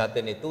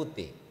mangiatene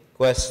tutti,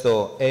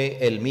 questo è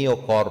il mio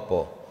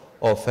corpo,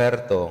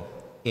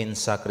 offerto in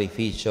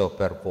sacrificio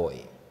per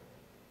voi.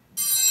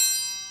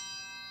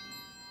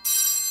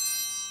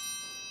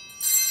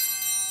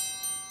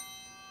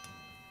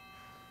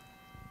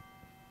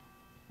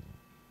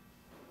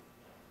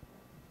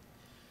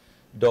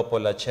 Dopo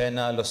la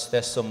cena, allo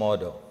stesso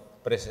modo,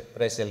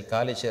 prese il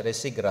calice e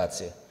rese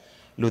grazie,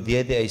 lo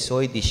diede ai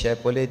suoi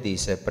discepoli e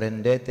disse: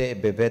 prendete e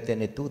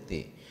bevetene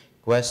tutti,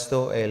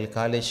 questo è il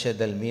calice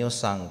del mio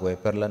sangue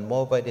per la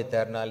nuova ed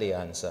eterna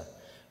alleanza,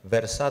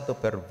 versato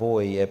per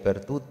voi e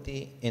per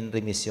tutti in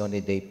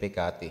remissione dei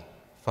peccati.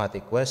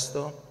 Fate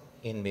questo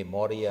in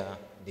memoria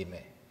di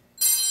me.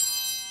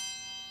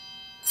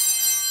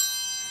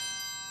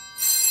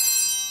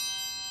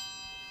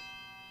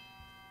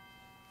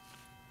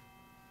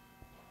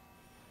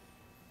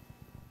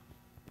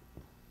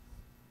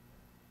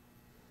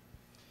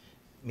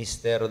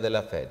 Mistero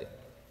della fede.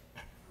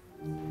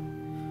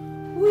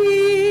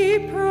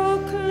 We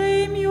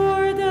proclaim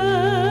your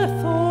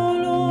death, O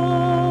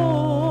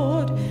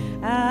Lord,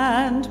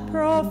 and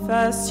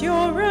profess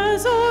your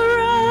resurrection.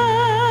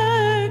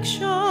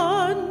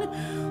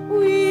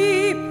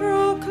 We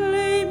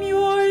proclaim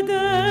your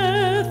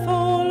death,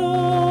 O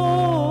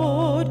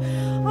Lord,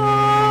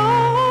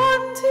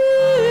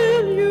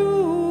 until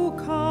you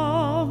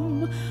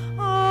come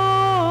again.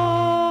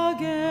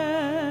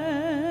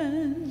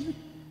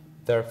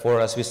 Therefore,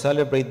 as we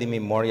celebrate the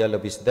memorial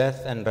of his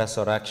death and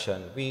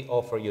resurrection, we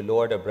offer you,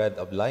 Lord, the bread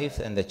of life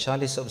and the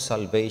chalice of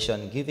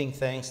salvation, giving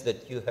thanks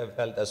that you have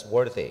held us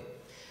worthy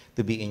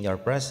to be in your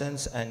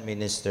presence and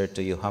minister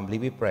to you. Humbly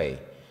we pray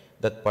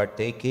that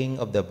partaking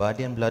of the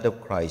body and blood of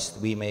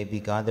Christ, we may be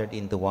gathered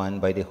into one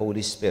by the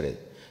Holy Spirit.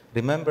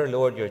 Remember,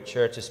 Lord, your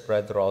church is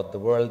spread throughout the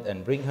world,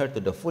 and bring her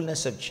to the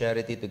fullness of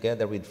charity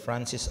together with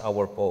Francis,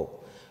 our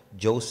Pope,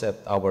 Joseph,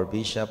 our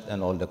Bishop,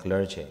 and all the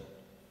clergy.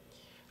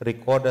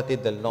 Ricordati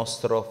del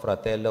nostro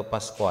fratello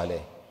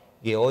Pasquale,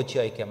 che oggi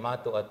hai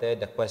chiamato a te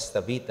da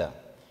questa vita,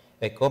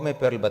 e come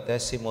per il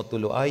battesimo tu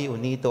lo hai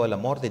unito alla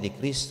morte di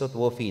Cristo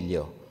tuo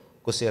Figlio,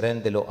 così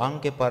rendelo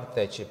anche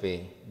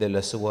partecipe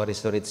della sua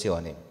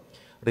risurrezione.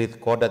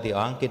 Ricordati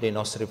anche dei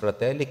nostri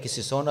fratelli che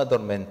si sono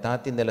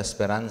addormentati nella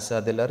speranza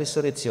della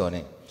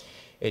risurrezione,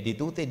 e di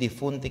tutti i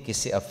defunti che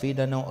si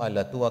affidano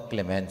alla tua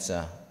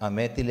clemenza.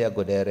 Ammettili a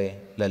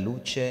godere la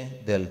luce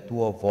del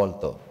tuo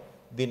volto.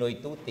 Di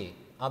noi tutti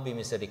abbi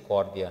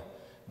misericordia,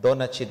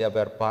 donaci di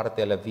aver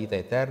parte alla vita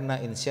eterna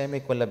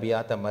insieme con la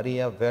Beata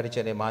Maria,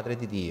 Vergine Madre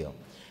di Dio,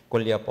 con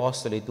gli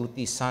Apostoli e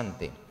tutti i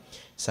Santi,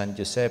 San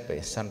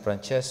Giuseppe, San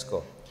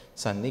Francesco,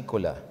 San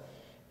Nicola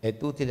e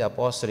tutti gli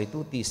Apostoli e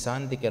tutti i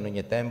Santi che in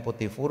ogni tempo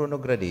ti furono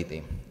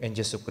graditi. In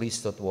Gesù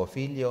Cristo tuo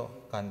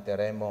Figlio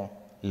canteremo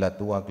la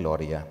tua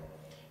gloria.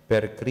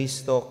 Per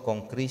Cristo,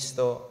 con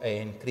Cristo e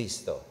in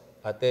Cristo,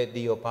 a te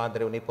Dio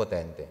Padre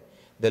Onnipotente,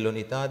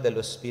 dell'unità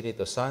dello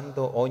Spirito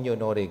Santo, ogni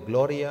onore e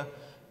gloria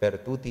per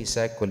tutti i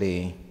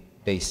secoli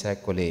dei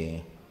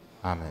secoli.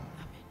 Amen.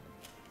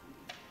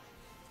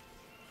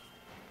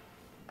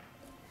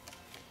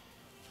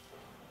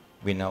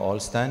 We now all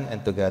stand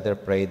and together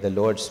pray the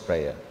Lord's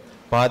Prayer.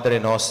 Padre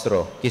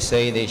nostro, che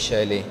sei nei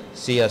cieli,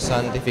 sia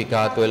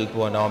santificato il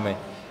tuo nome,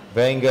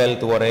 venga il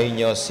tuo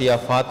regno, sia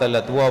fatta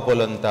la tua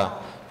volontà,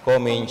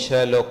 come in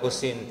cielo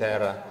così in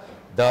terra.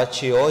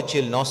 Dacci oggi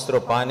il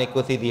nostro pane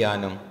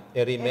quotidiano,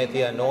 e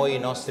rimetti a noi i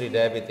nostri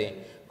debiti,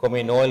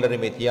 come noi li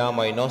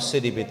rimettiamo ai nostri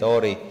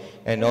debitori,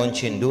 e non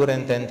ci indurre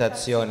in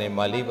tentazione,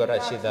 ma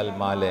liberaci dal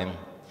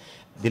male.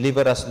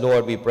 Deliver us,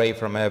 Lord, we pray,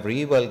 from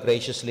every evil.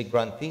 Graciously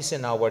grant peace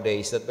in our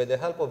days, that by the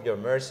help of your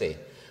mercy,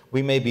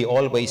 we may be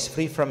always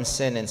free from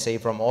sin and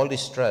safe from all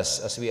distress,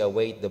 as we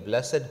await the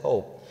blessed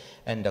hope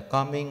and the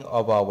coming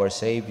of our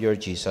Savior,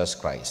 Jesus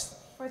Christ.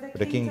 For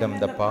the kingdom,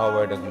 the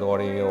power, the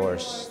glory are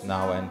yours,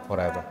 now and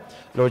forever.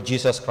 Lord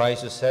Jesus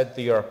Christ, who said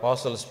to your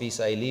apostles, peace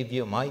I leave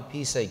you, my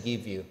peace I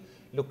give you,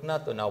 look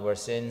not on our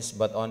sins,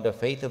 but on the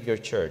faith of your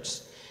church,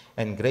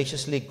 and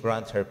graciously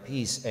grant her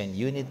peace and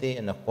unity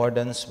in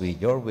accordance with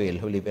your will,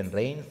 who live and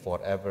reign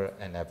forever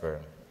and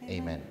ever.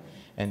 Amen.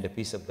 And the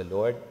peace of the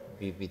Lord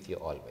be with you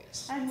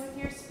always. And with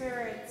your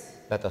spirit.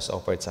 Let us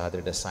offer each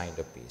other the sign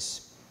of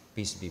peace.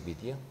 Peace be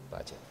with you.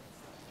 Pace.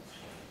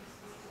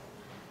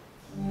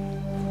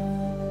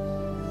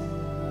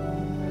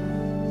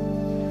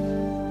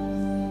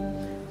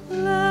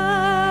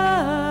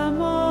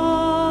 Lamb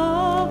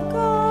of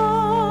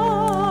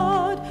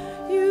God,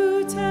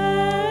 you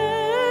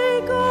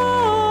take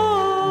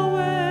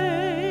away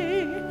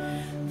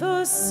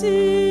the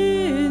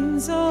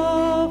sins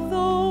of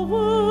the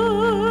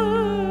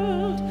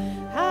world.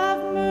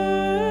 Have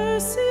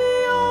mercy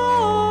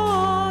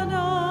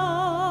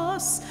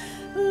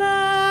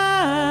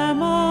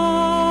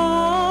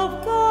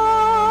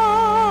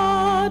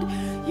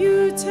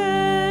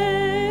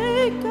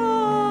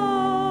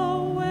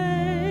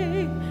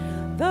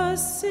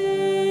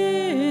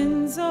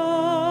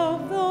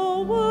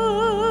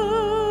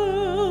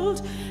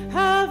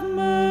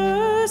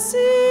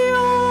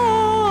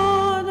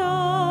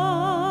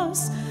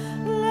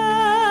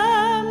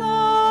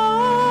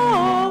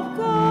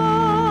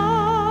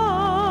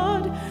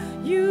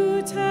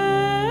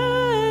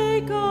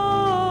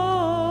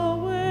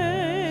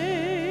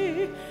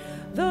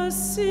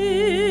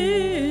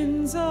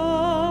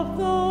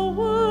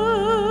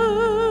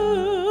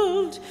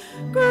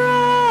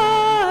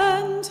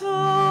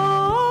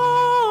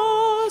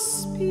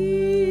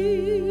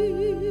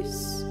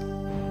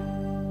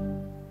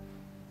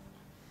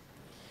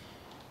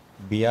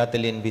Beati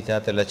gli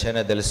invitati alla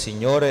cena del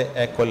Signore,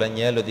 ecco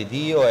l'agnello di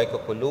Dio, ecco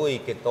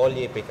colui che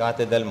toglie i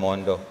peccati del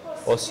mondo.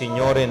 O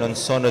Signore, non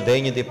sono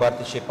degno di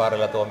partecipare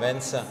alla tua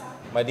mensa,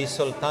 ma di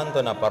soltanto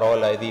una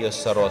parola ed io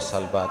sarò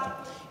salvato.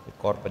 Il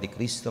corpo di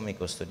Cristo mi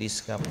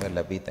custodisca per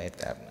la vita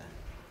eterna.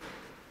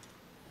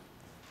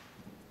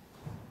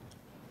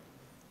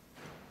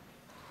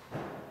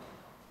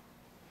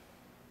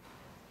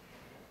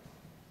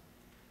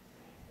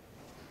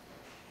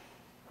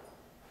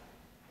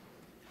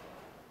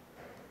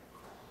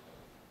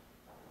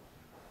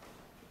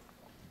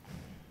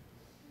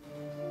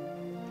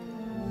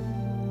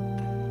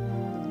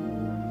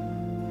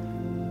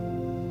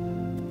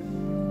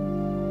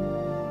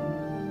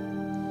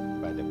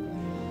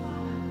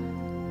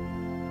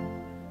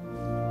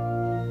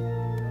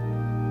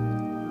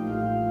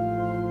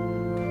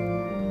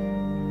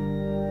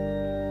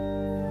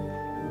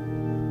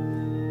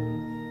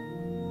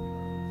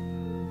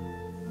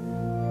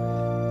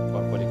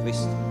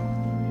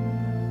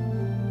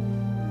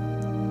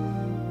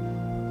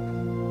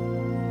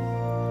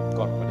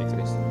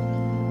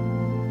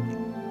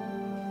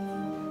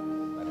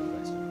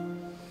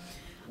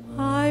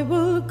 I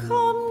will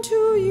come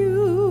to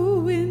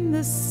you in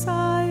the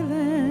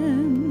silence.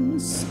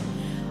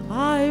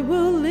 I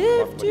will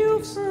lift you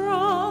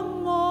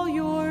from all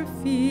your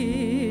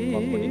fear.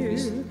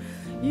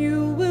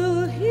 You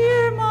will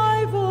hear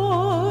my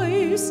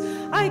voice.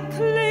 I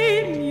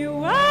claim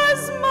you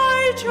as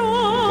my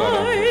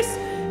choice.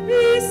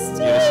 Be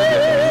still.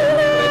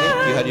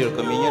 You had your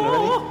communion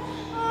already?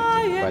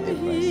 I am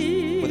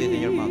here. Put it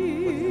in your mouth.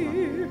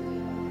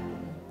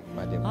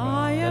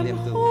 I am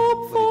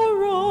hope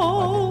for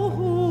all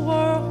who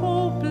are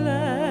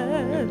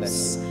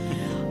hopeless.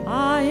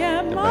 I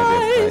am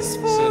eyes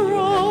for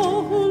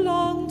all who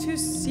long to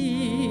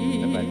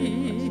see.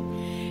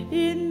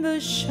 In the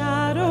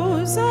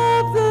shadows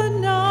of the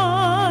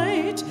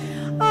night,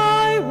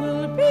 I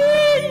will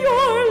be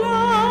your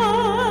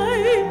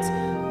light.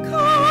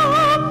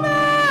 Come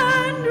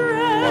and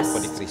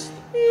rest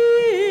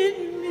in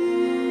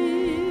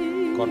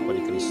me. Corpo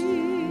di Cristo.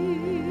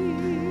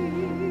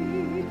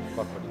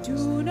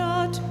 Do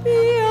not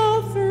be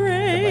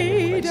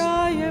afraid,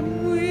 I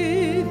am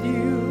with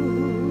you.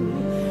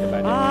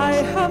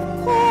 I have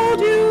called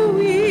you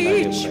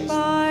each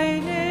by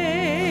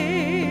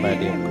name.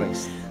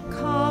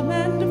 Come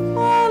and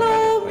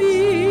follow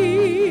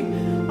me,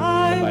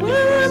 I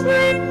will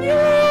bring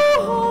you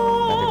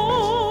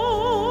home.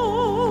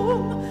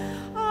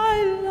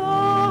 I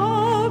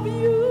love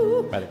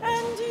you,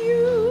 and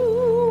you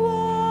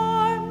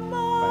are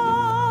mine.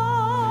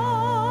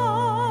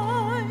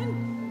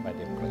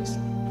 Body of Christ.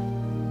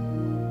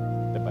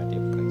 The body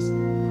of Christ.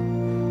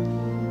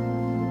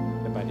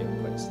 The body of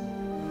Christ.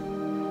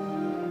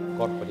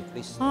 Corpo di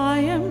Cristo. I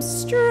am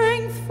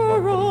strength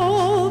for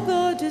all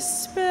the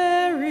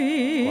despairing,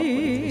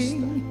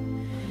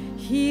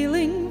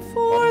 healing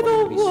for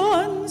the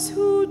ones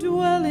who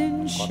dwell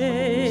in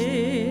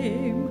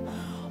shame.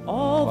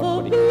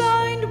 All the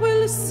blind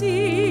will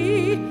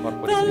see,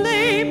 the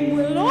lame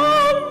will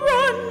all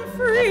run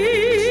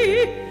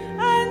free,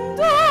 and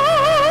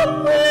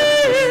all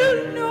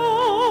will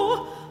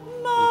know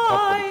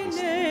my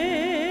name.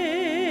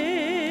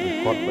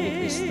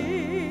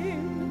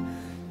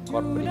 Do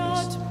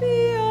not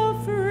be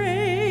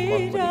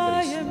afraid,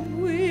 I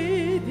am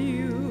with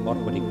you.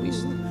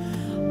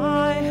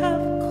 I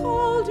have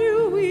called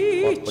you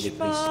each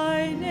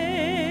by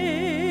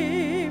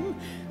name.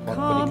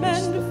 Come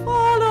and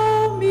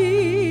follow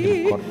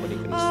me,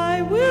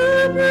 I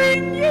will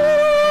bring you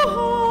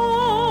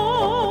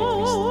home.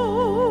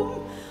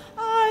 I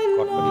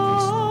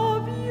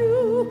love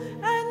you,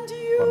 and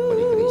you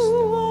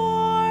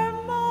are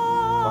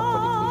mine.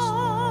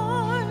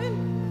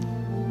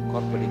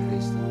 Corpo di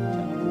Cristo.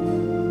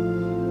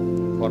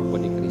 Corpo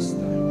di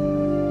Cristo.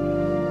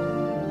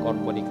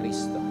 Corpo di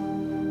Cristo.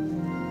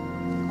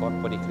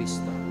 Corpo di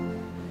Cristo.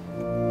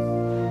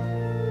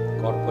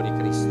 Corpo di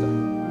Cristo.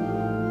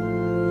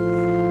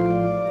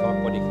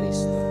 Corpo di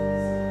Cristo.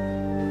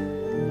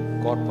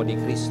 Corpo di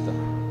Cristo.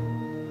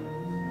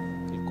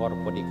 Il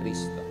corpo di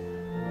Cristo.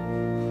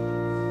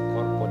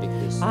 Corpo di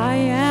Cristo. I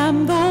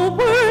am the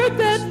word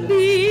that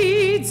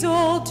leads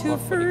all to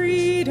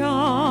freedom.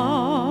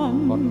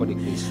 Corpo di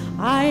Cristo.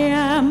 I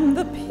am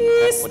the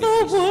peace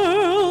the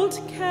world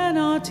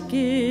cannot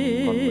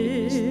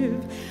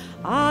give.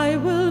 I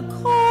will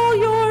call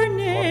your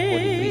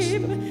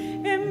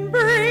name,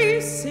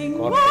 embracing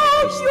all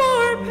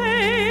your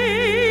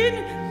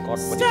pain.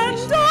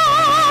 Stand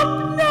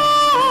up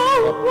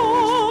now,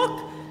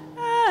 walk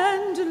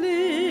and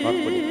live.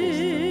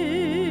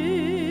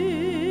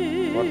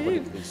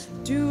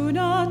 Do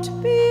not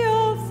be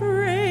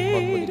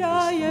afraid,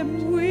 I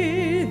am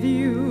with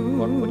you.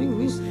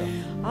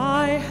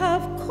 I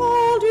have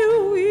called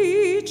you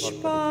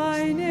each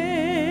by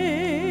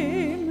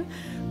name.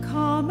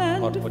 Come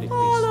and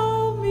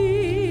follow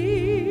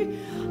me,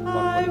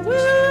 I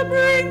will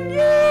bring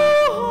you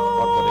home.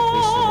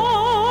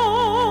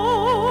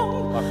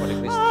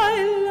 I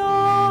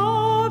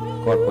love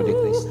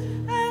you,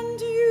 and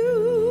you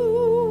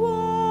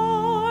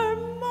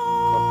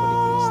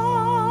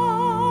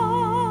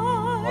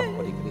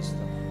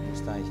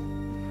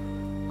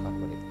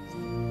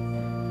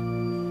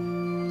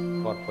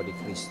Corpo di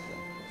Cristo.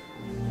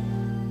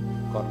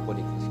 Corpo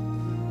di Cristo.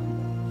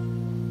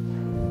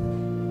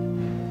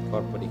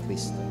 Corpo di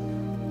Cristo.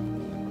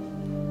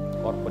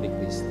 Corpo di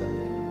Cristo.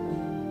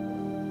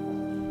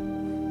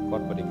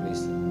 Corpo di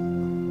Cristo.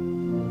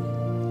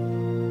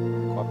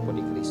 Corpo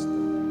di Cristo.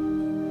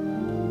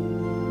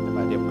 The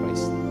body of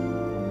Christ.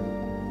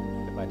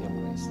 The body of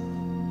Christ.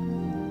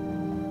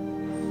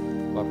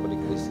 Corpo di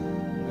Cristo.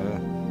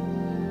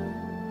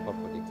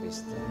 Corpo di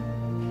Cristo.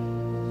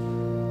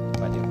 The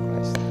body of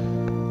Christ.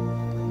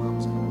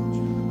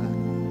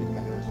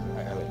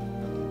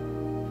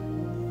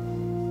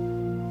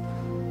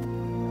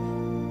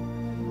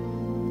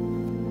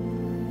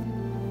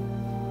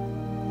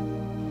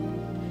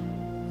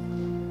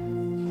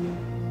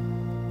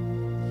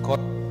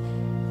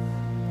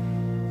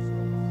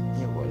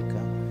 You're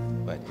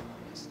welcome. Body of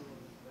Christ.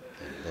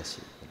 God bless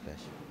you. God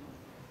bless you.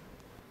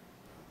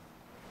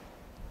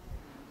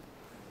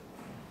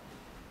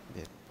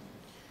 There.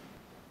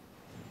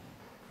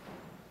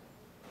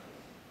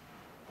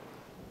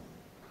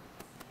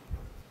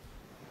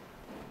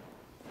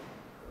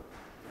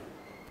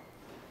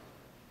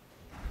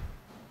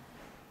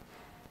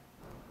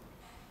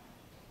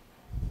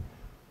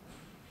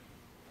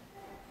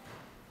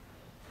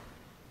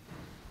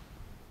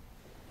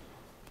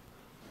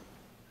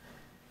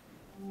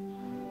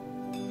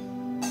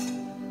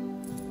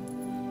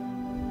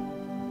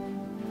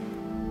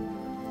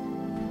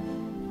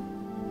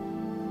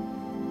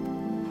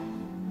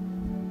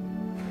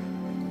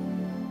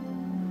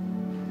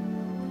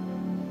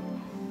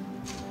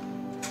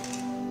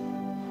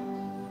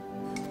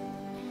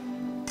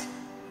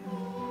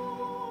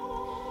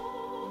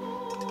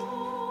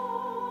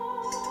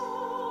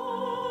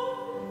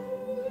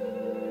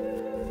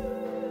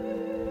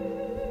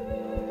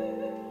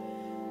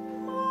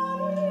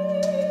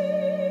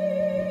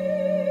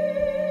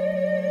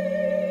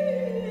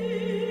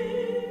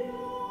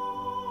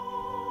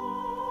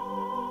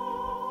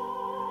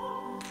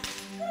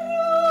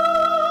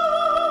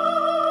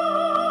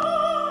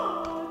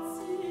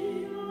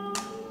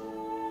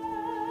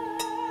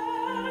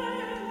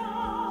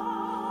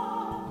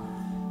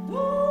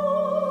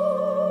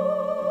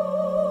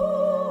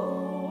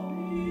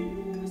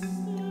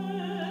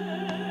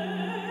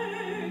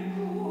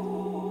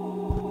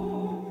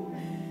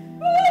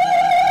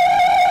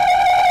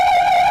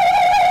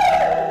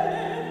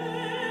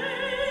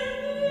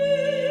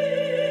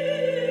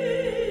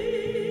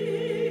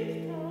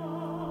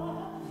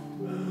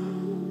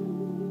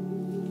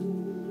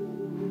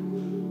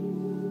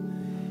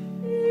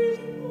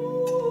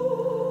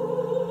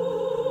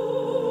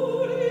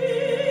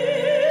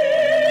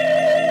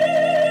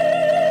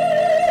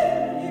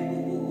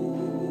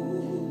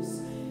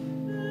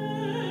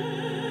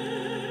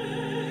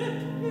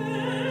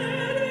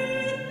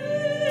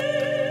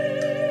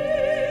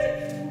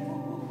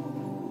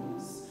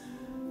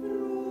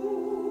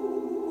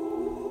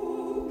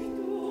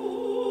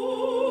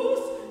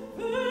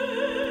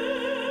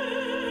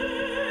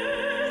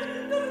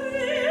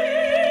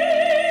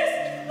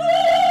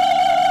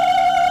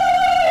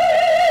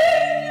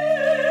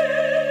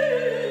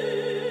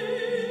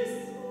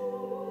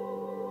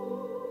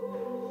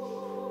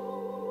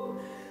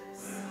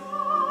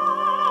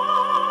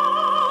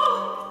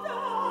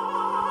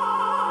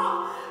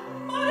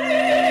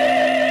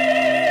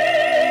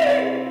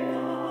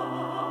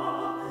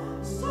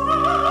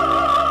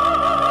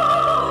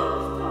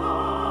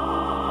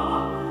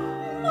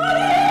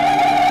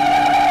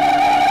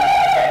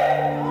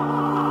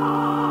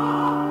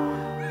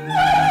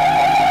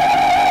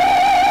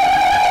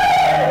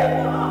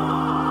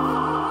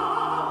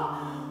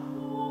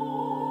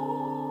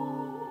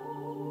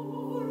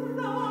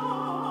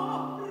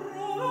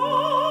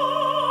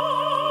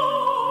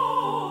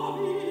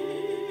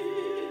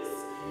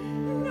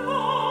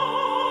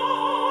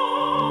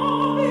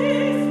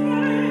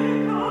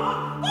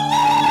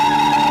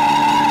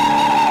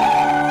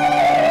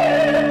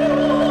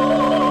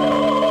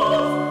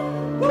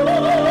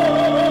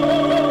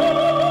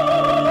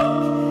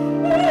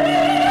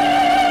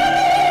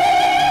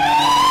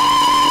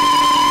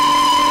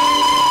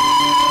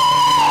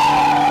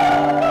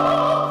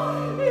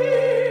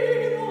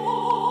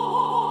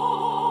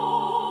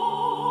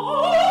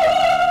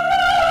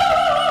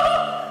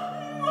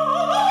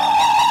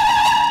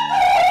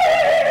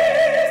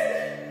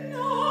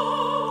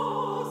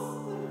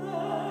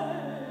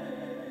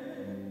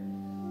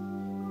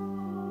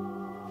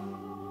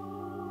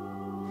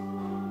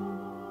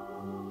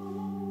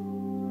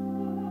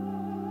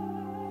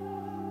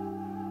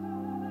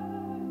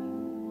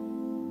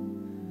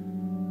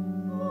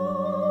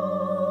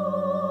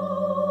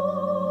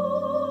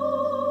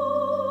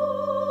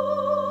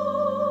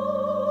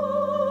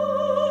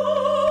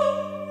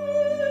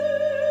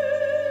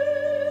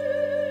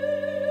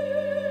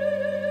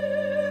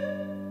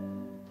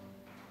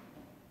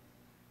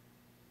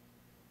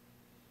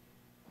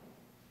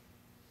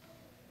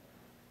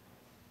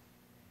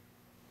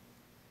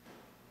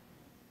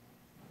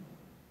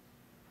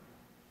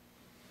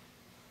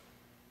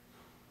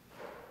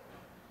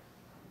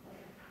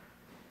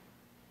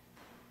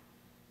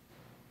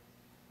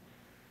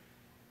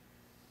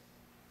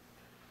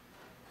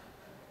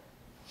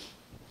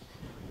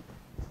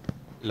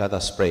 Let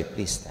us pray.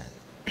 Please stand.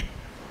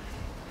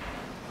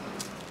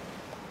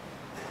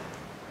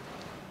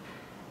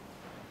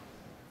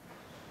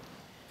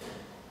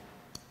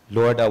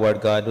 Lord our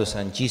God, whose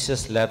Son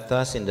Jesus left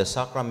us in the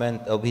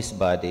sacrament of his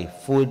body,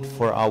 food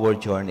for our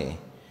journey,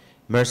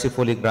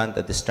 mercifully grant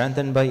that,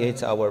 strengthened by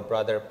it, our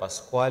brother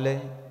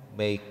Pasquale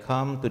may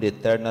come to the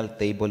eternal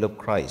table of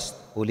Christ,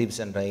 who lives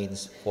and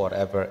reigns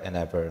forever and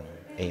ever.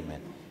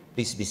 Amen.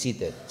 Please be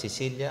seated.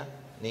 Cecilia,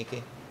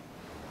 Nikki.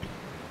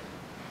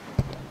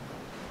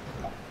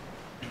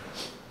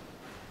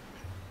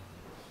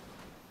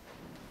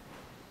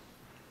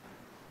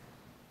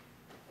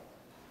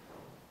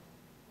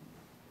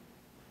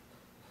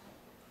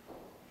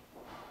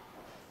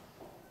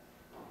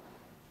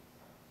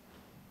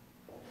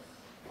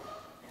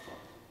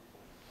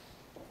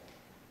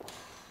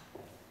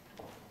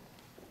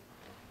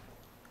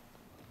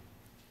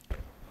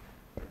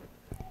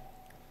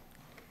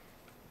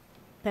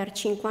 Per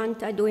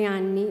 52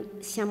 anni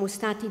siamo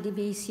stati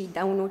divisi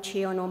da un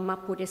oceano, ma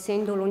pur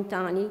essendo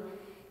lontani,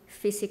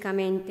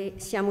 fisicamente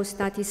siamo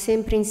stati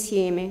sempre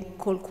insieme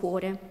col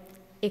cuore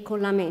e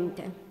con la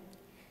mente,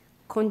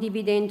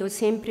 condividendo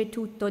sempre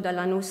tutto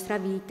dalla nostra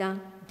vita,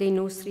 dei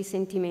nostri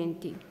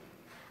sentimenti.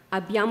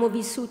 Abbiamo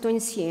vissuto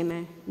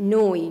insieme,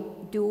 noi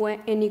due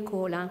e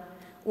Nicola,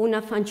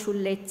 una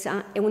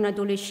fanciullezza e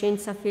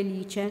un'adolescenza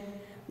felice,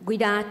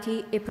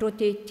 guidati e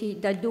protetti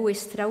da due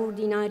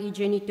straordinari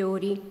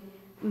genitori,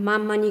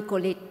 mamma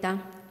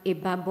Nicoletta e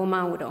babbo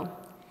Mauro,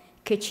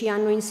 che ci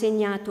hanno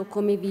insegnato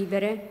come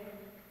vivere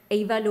e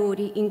i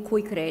valori in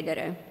cui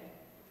credere.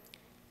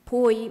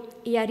 Poi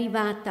è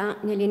arrivata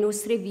nelle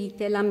nostre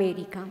vite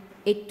l'America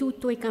e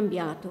tutto è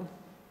cambiato.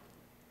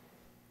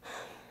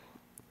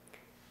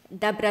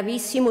 Da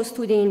bravissimo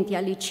studente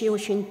al liceo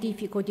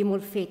scientifico di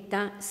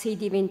Molfetta sei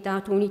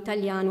diventato un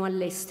italiano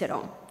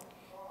all'estero,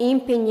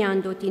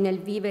 impegnandoti nel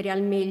vivere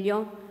al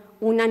meglio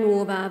una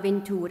nuova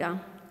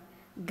avventura,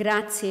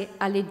 grazie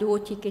alle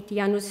doti che ti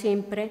hanno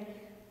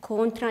sempre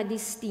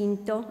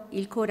contraddistinto,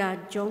 il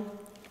coraggio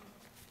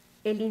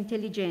e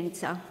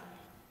l'intelligenza.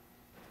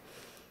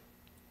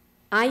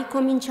 Hai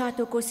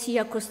cominciato così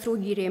a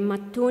costruire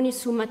mattone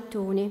su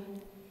mattone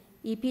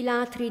i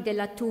pilastri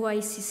della tua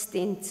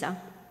esistenza.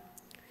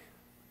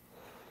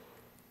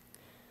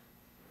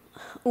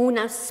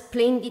 Una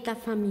splendida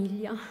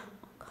famiglia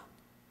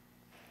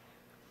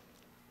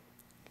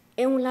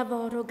e un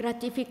lavoro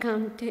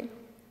gratificante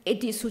e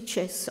di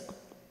successo.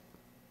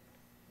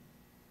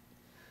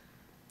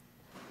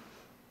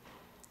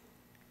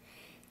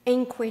 E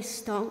in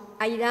questo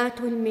hai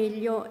dato il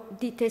meglio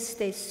di te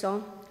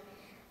stesso,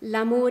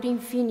 l'amore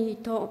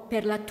infinito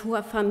per la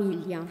tua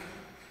famiglia,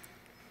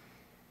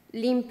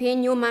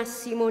 l'impegno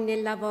massimo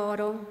nel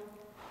lavoro,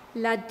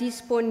 la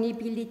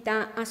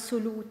disponibilità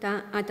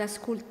assoluta ad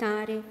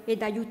ascoltare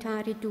ed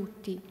aiutare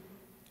tutti,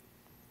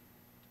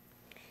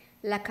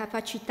 la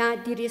capacità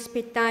di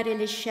rispettare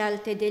le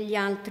scelte degli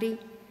altri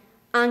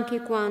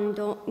anche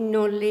quando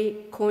non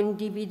le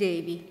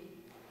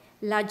condividevi,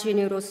 la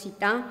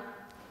generosità,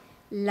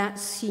 la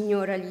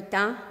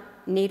signoralità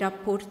nei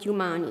rapporti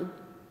umani,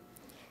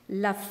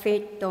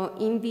 l'affetto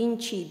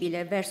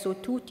invincibile verso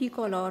tutti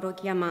coloro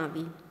che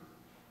amavi.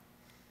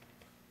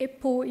 E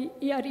poi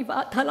è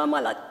arrivata la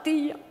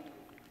malattia.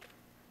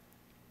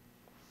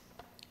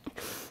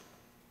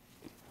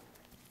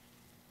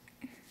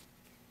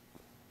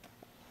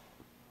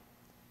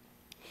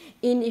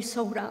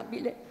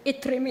 Inesaurabile e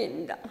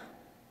tremenda.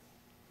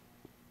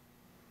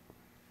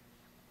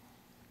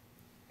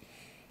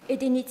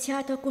 Ed è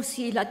iniziata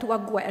così la tua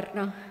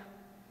guerra.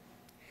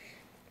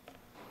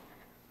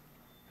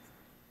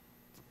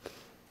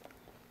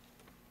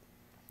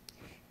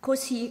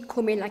 Così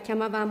come la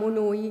chiamavamo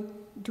noi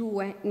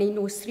due nei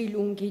nostri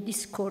lunghi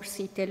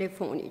discorsi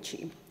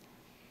telefonici,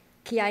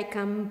 che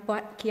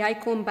hai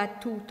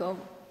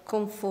combattuto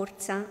con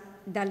forza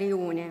da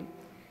leone,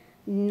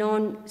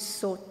 non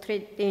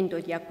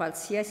sottraendoti a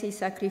qualsiasi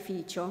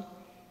sacrificio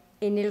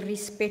e nel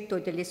rispetto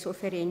delle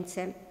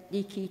sofferenze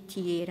di chi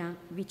ti era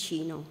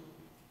vicino.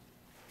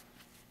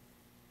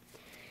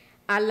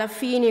 Alla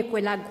fine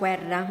quella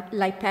guerra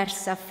l'hai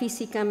persa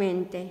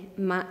fisicamente,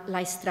 ma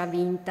l'hai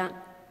stravinta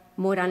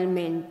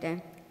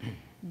moralmente,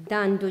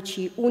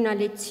 dandoci una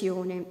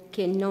lezione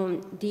che non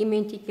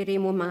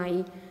dimenticheremo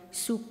mai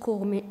su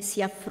come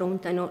si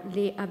affrontano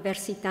le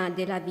avversità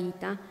della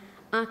vita,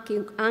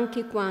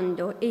 anche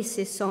quando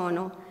esse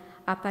sono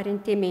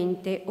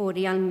apparentemente o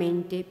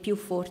realmente più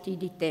forti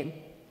di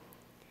te.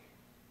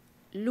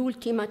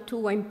 L'ultima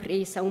tua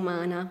impresa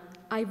umana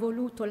hai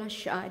voluto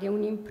lasciare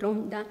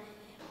un'impronta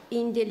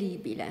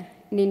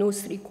indelebile nei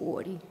nostri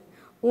cuori,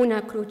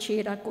 una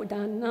crociera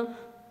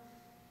codanna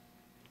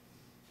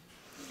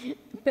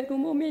per un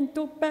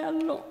momento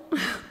bello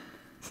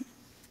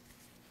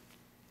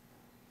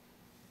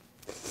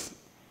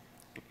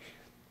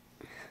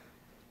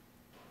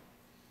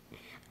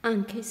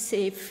anche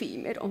se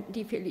effimero,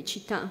 di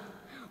felicità,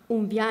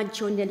 un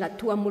viaggio nella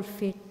tua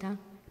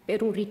Molfetta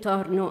per un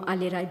ritorno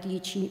alle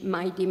radici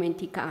mai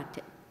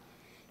dimenticate,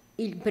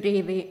 il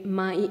breve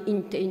mai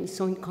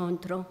intenso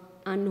incontro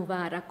a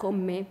Novara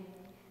con me,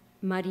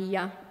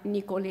 Maria,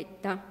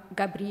 Nicoletta,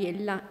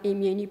 Gabriella e i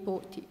miei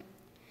nipoti.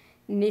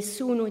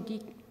 Nessuno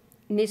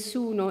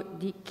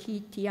di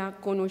chi ti ha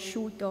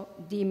conosciuto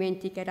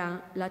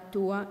dimenticherà la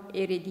tua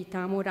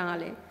eredità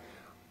morale.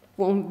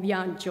 Buon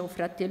viaggio,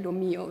 fratello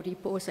mio,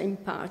 riposa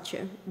in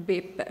pace.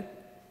 Beppe.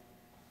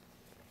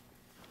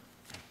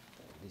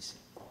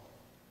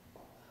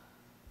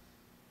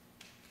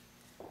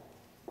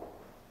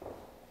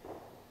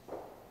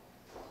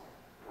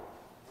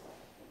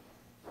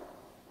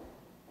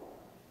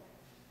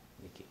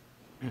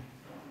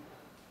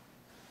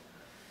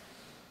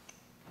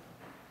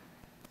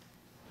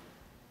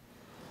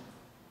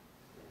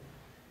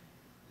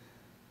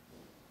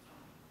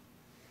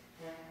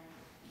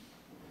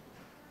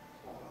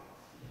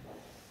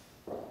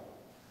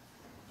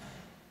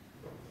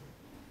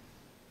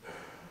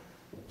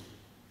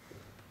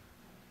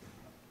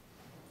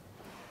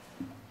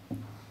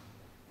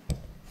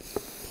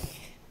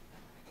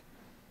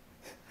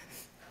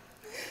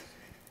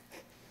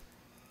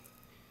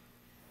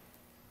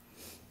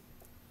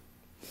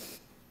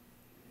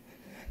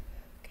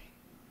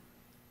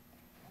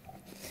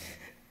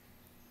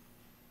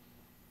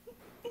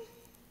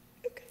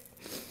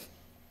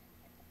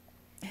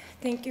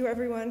 Thank you,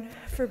 everyone,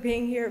 for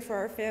being here for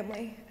our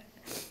family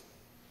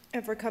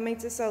and for coming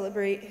to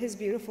celebrate his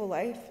beautiful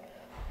life.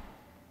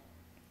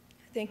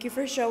 Thank you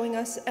for showing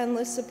us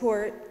endless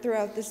support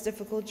throughout this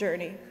difficult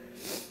journey.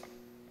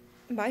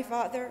 My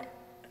father,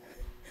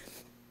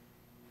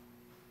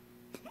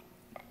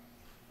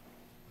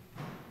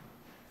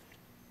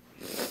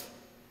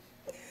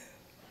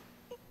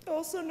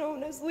 also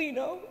known as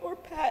Lino or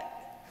Pat,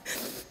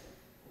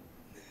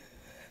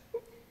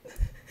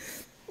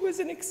 was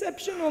an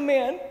exceptional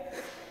man.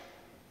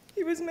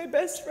 He was my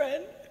best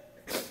friend.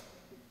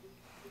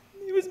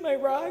 He was my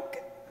rock,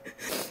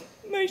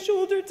 my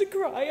shoulder to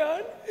cry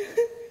on.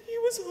 He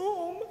was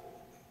home.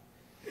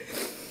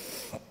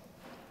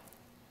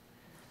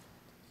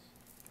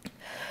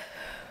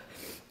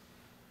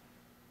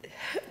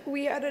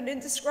 We had an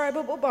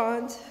indescribable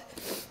bond,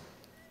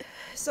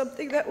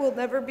 something that will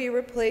never be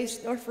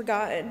replaced nor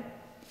forgotten.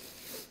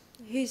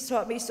 He's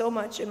taught me so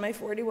much in my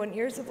 41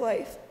 years of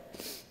life.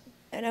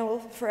 And I will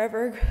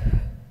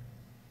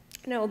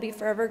be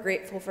forever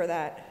grateful for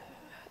that.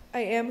 I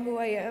am who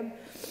I am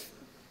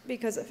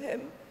because of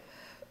him.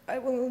 I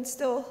will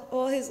instill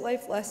all his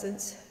life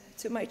lessons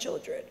to my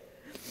children,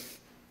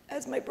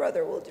 as my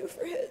brother will do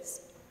for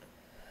his.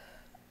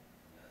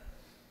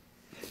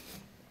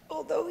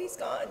 Although he's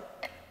gone,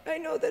 I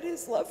know that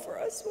his love for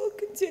us will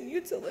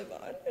continue to live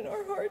on in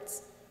our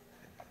hearts.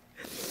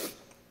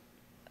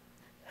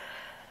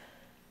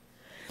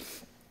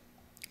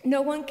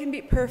 No one can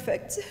be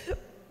perfect,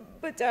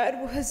 but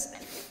Dad was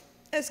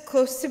as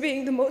close to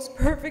being the most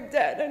perfect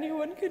dad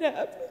anyone could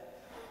have.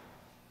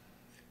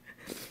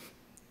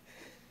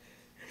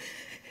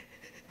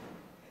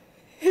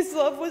 His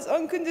love was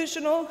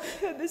unconditional,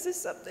 and this is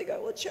something I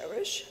will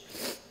cherish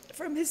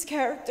from his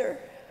character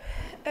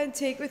and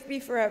take with me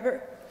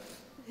forever.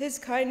 His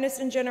kindness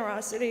and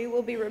generosity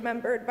will be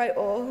remembered by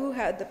all who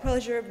had the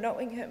pleasure of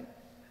knowing him.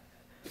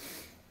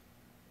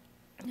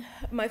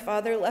 My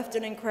father left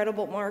an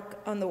incredible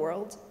mark on the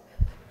world.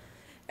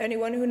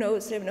 Anyone who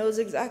knows him knows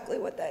exactly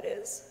what that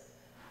is.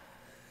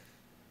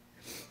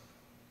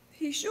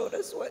 He showed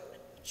us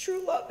what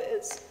true love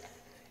is.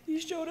 He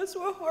showed us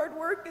what hard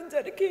work and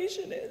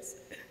dedication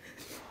is.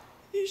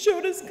 He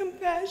showed us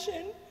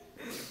compassion.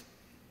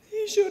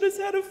 He showed us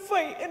how to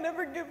fight and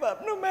never give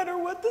up, no matter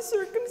what the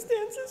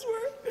circumstances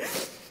were.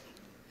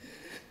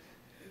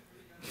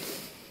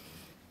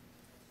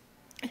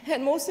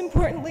 And most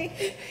importantly,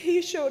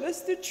 he showed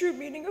us the true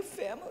meaning of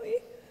family.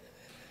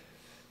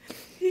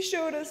 He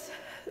showed us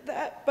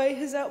that by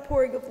his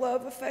outpouring of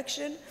love,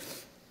 affection,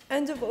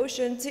 and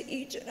devotion to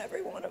each and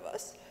every one of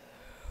us.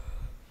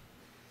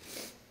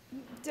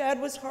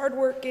 Dad was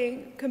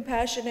hardworking,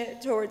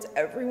 compassionate towards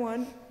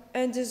everyone,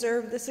 and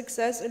deserved the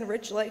success and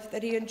rich life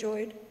that he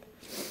enjoyed.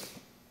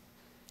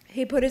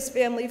 He put his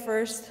family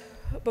first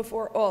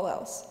before all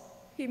else.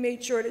 He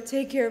made sure to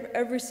take care of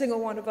every single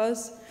one of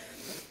us,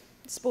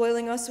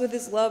 spoiling us with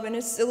his love and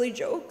his silly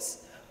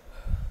jokes.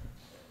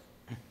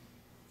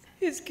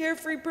 His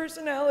carefree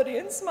personality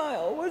and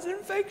smile was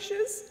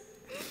infectious,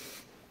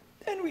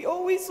 and we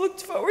always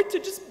looked forward to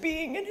just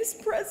being in his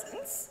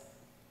presence.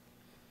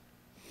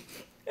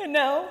 And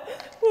now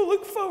we'll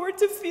look forward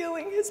to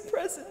feeling his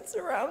presence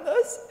around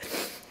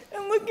us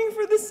and looking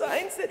for the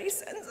signs that he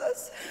sends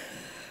us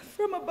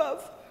from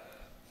above.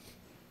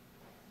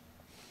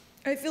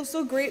 I feel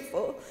so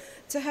grateful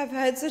to have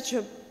had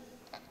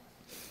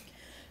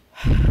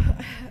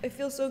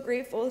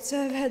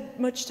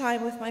much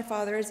time with my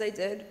father as I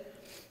did.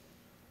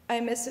 I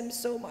miss him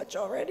so much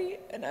already,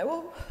 and I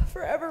will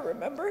forever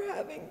remember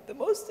having the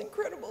most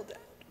incredible dad.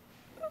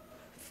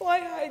 Fly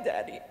high,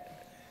 Daddy.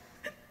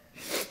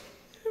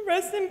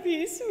 Rest in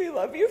peace. We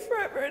love you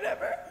forever and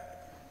ever.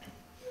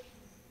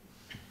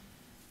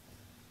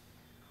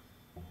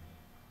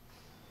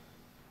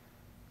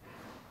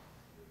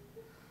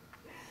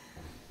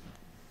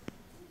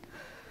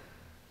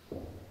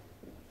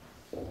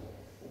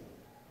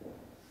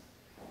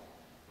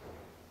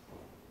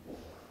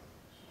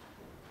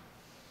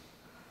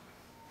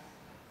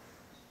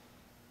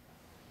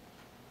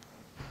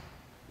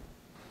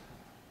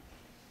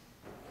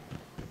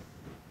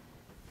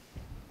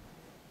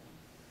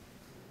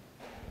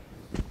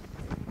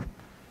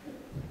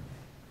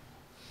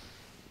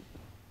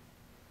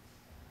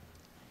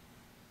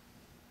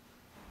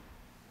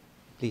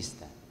 Please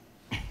stand.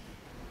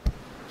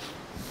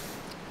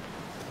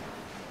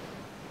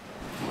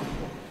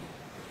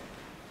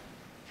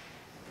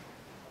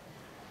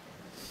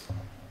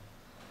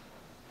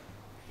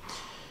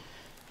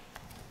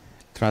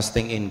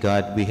 Trusting in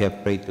God, we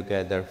have prayed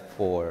together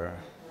for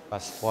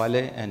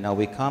Pasquale, and now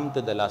we come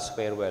to the last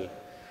farewell.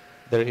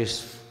 There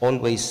is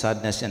always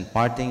sadness and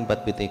parting,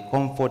 but with a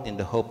comfort in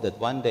the hope that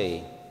one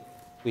day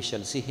we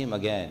shall see him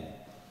again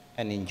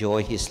and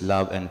enjoy his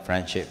love and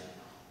friendship.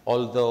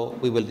 Although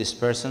we will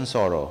disperse in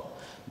sorrow,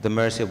 the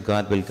mercy of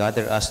God will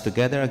gather us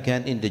together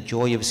again in the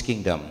joy of his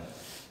kingdom.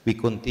 We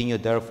continue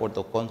therefore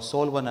to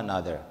console one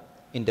another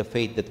in the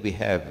faith that we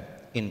have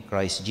in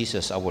Christ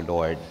Jesus our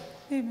Lord.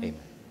 Amen. Amen.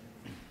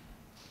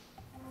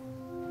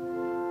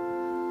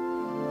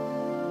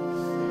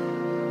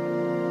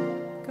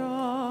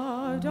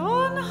 God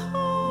on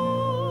high,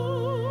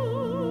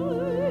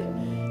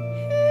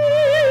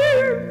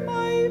 hear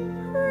my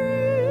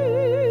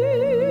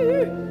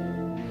prayer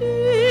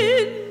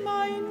in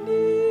my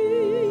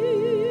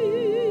need.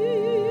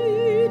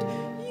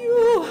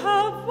 You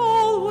have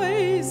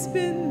always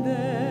been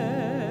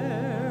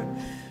there.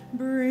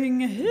 Bring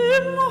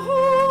him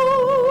home.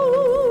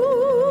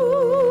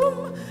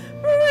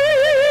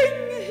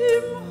 Bring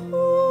him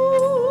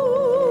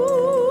home.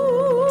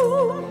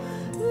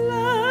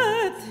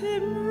 Let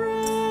him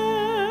rest.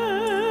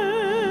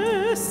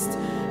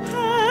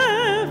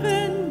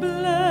 Heaven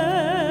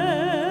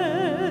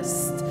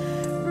blessed.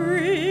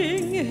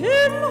 Bring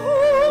him home.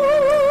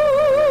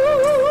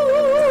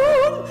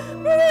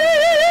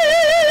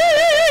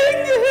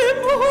 Bring him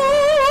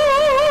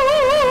home.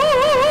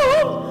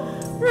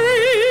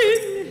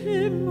 Bring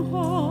him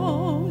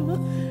home.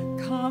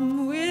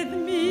 Come with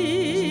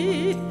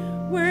me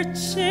where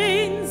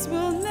chains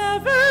will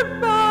never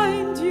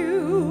bind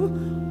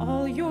you.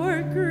 All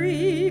your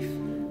grief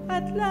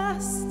at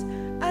last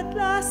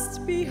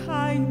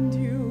behind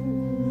you.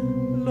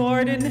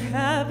 Lord in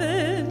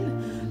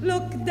heaven,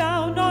 look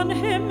down on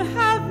him,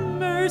 have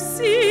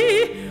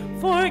mercy.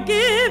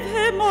 Forgive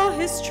him all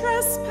his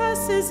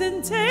trespasses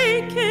and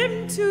take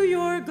him to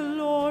your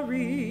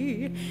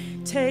glory.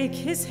 Take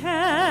his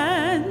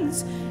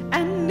hands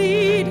and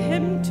lead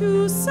him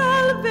to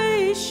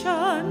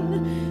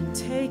salvation.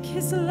 Take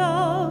his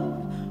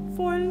love,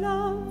 for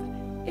love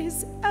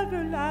is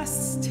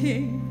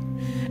everlasting.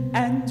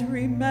 And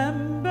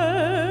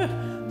remember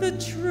the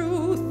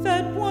truth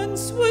that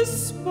once was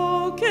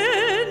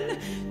spoken: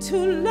 to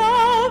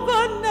love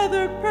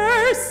another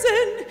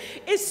person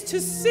is to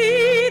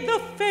see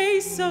the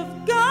face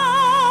of God.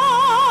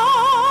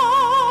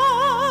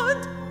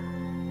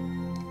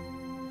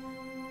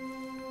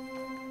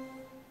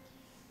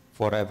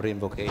 For every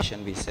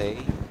invocation we say,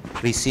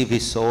 receive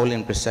his soul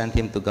and present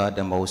him to God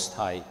the Most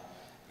High.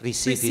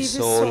 Receive his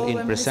soul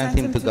and present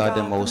him to God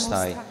the Most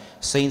High.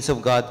 Saints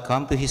of God,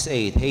 come to his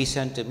aid.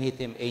 Hasten to meet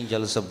him,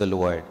 angels of the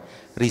Lord.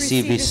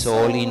 Receive his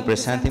soul and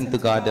present him to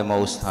God the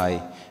Most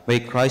High. May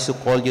Christ who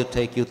called you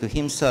take you to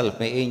himself.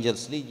 May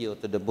angels lead you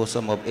to the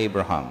bosom of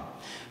Abraham.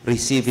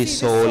 Receive his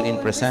soul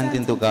and present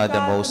him to God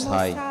the Most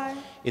High.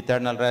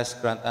 Eternal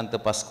rest grant unto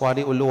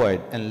Pasquale, O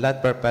Lord, and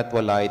let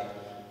perpetual light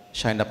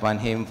shine upon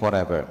him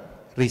forever.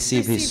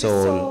 Receive his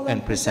soul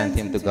and present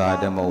him to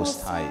God the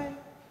Most High.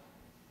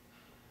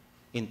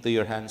 Into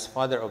your hands,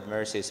 Father of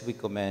mercies, we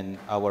commend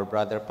our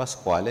brother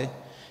Pasquale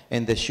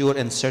in the sure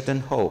and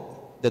certain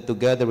hope that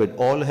together with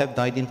all who have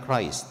died in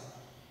Christ,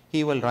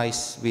 he will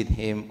rise with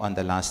him on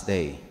the last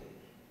day.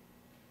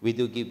 We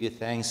do give you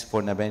thanks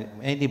for the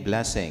many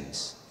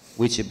blessings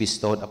which you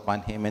bestowed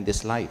upon him in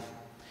this life.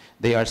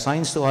 They are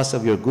signs to us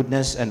of your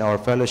goodness and our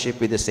fellowship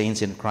with the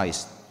saints in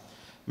Christ.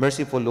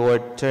 Merciful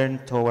Lord, turn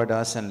toward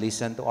us and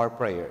listen to our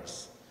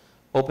prayers.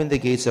 Open the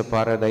gates of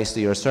paradise to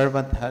your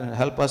servant and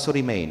help us to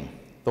remain,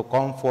 to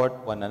comfort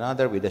one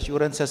another with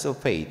assurances of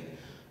faith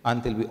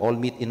until we all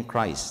meet in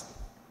Christ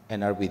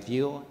and are with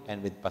you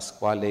and with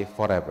Pasquale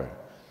forever.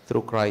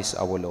 Through Christ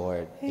our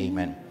Lord.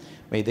 Amen.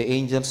 May the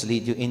angels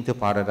lead you into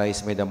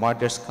paradise. May the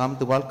martyrs come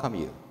to welcome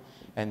you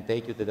and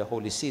take you to the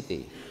holy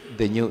city,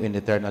 the new and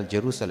eternal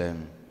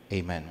Jerusalem.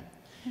 Amen.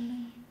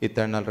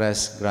 Eternal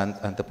rest grant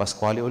unto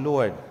Pasquale, O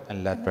Lord,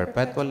 and let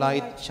perpetual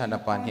light shine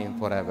upon him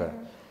forever.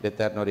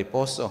 L'eterno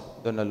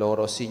riposo, dona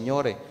loro,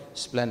 Signore,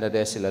 splenda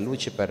desi la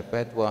luce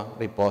perpetua,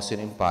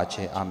 riposino in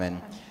pace.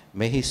 Amen.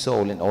 May his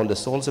soul and all the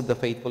souls of the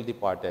faithful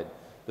departed,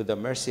 to the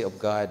mercy of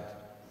God,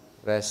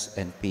 rest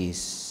and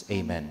peace.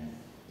 Amen.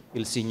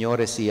 Il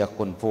Signore sia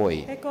con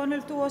voi. E con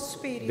il tuo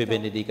spirito. Vi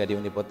benedica Dio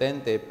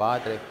Onnipotente,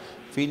 Padre,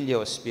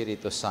 Figlio,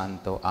 Spirito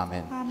Santo.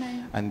 Amen.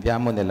 Amen.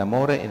 Andiamo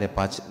nell'amore e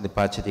nella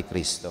pace di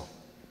Cristo.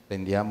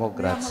 Rendiamo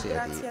grazie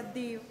a Dio. A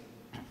Dio.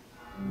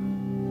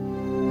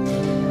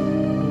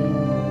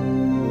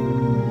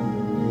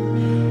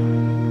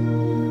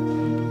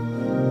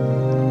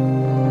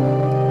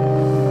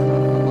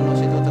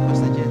 Conosci tutta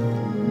questa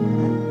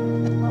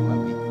gente? Mamma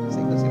mia,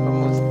 sei così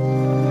famoso.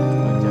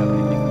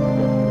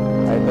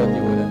 I thought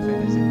you wouldn't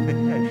finish it. I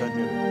thought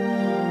you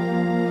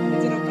would.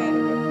 Is it okay?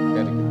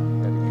 Very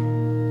good, very good.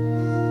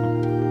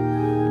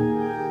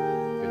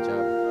 Good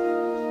job.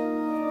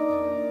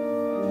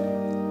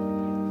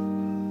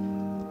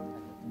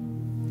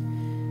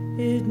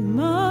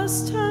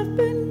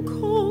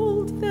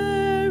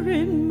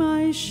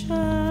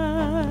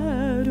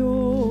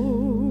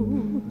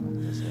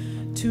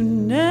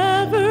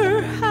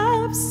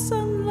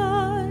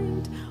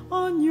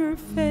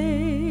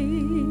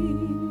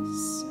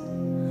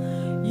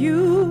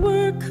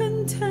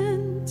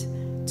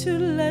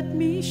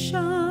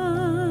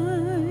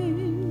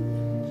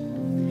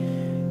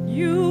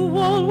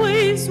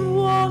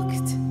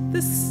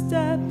 the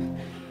step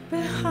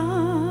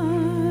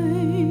behind.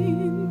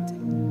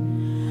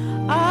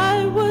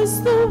 I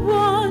was the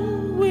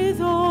one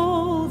with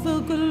all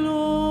the glory,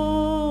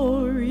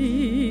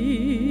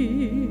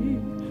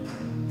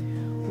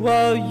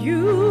 while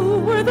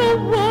you were the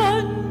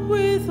one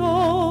with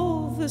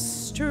all the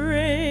strength.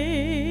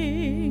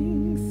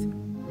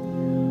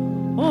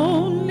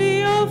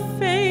 Only a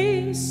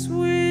face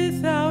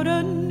without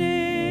a name.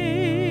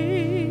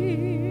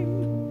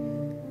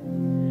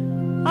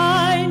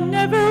 I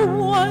never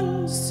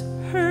once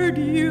heard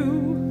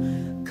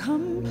you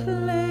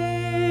complain.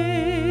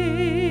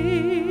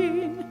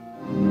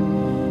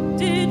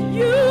 Did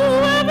you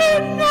ever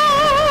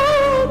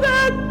know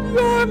that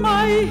you're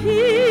my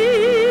hero?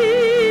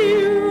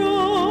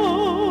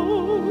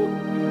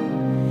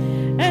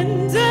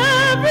 And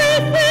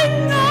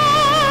everything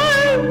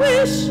I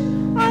wish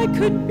I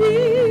could be,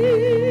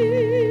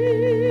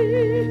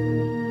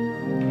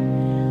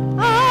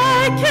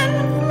 I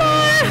can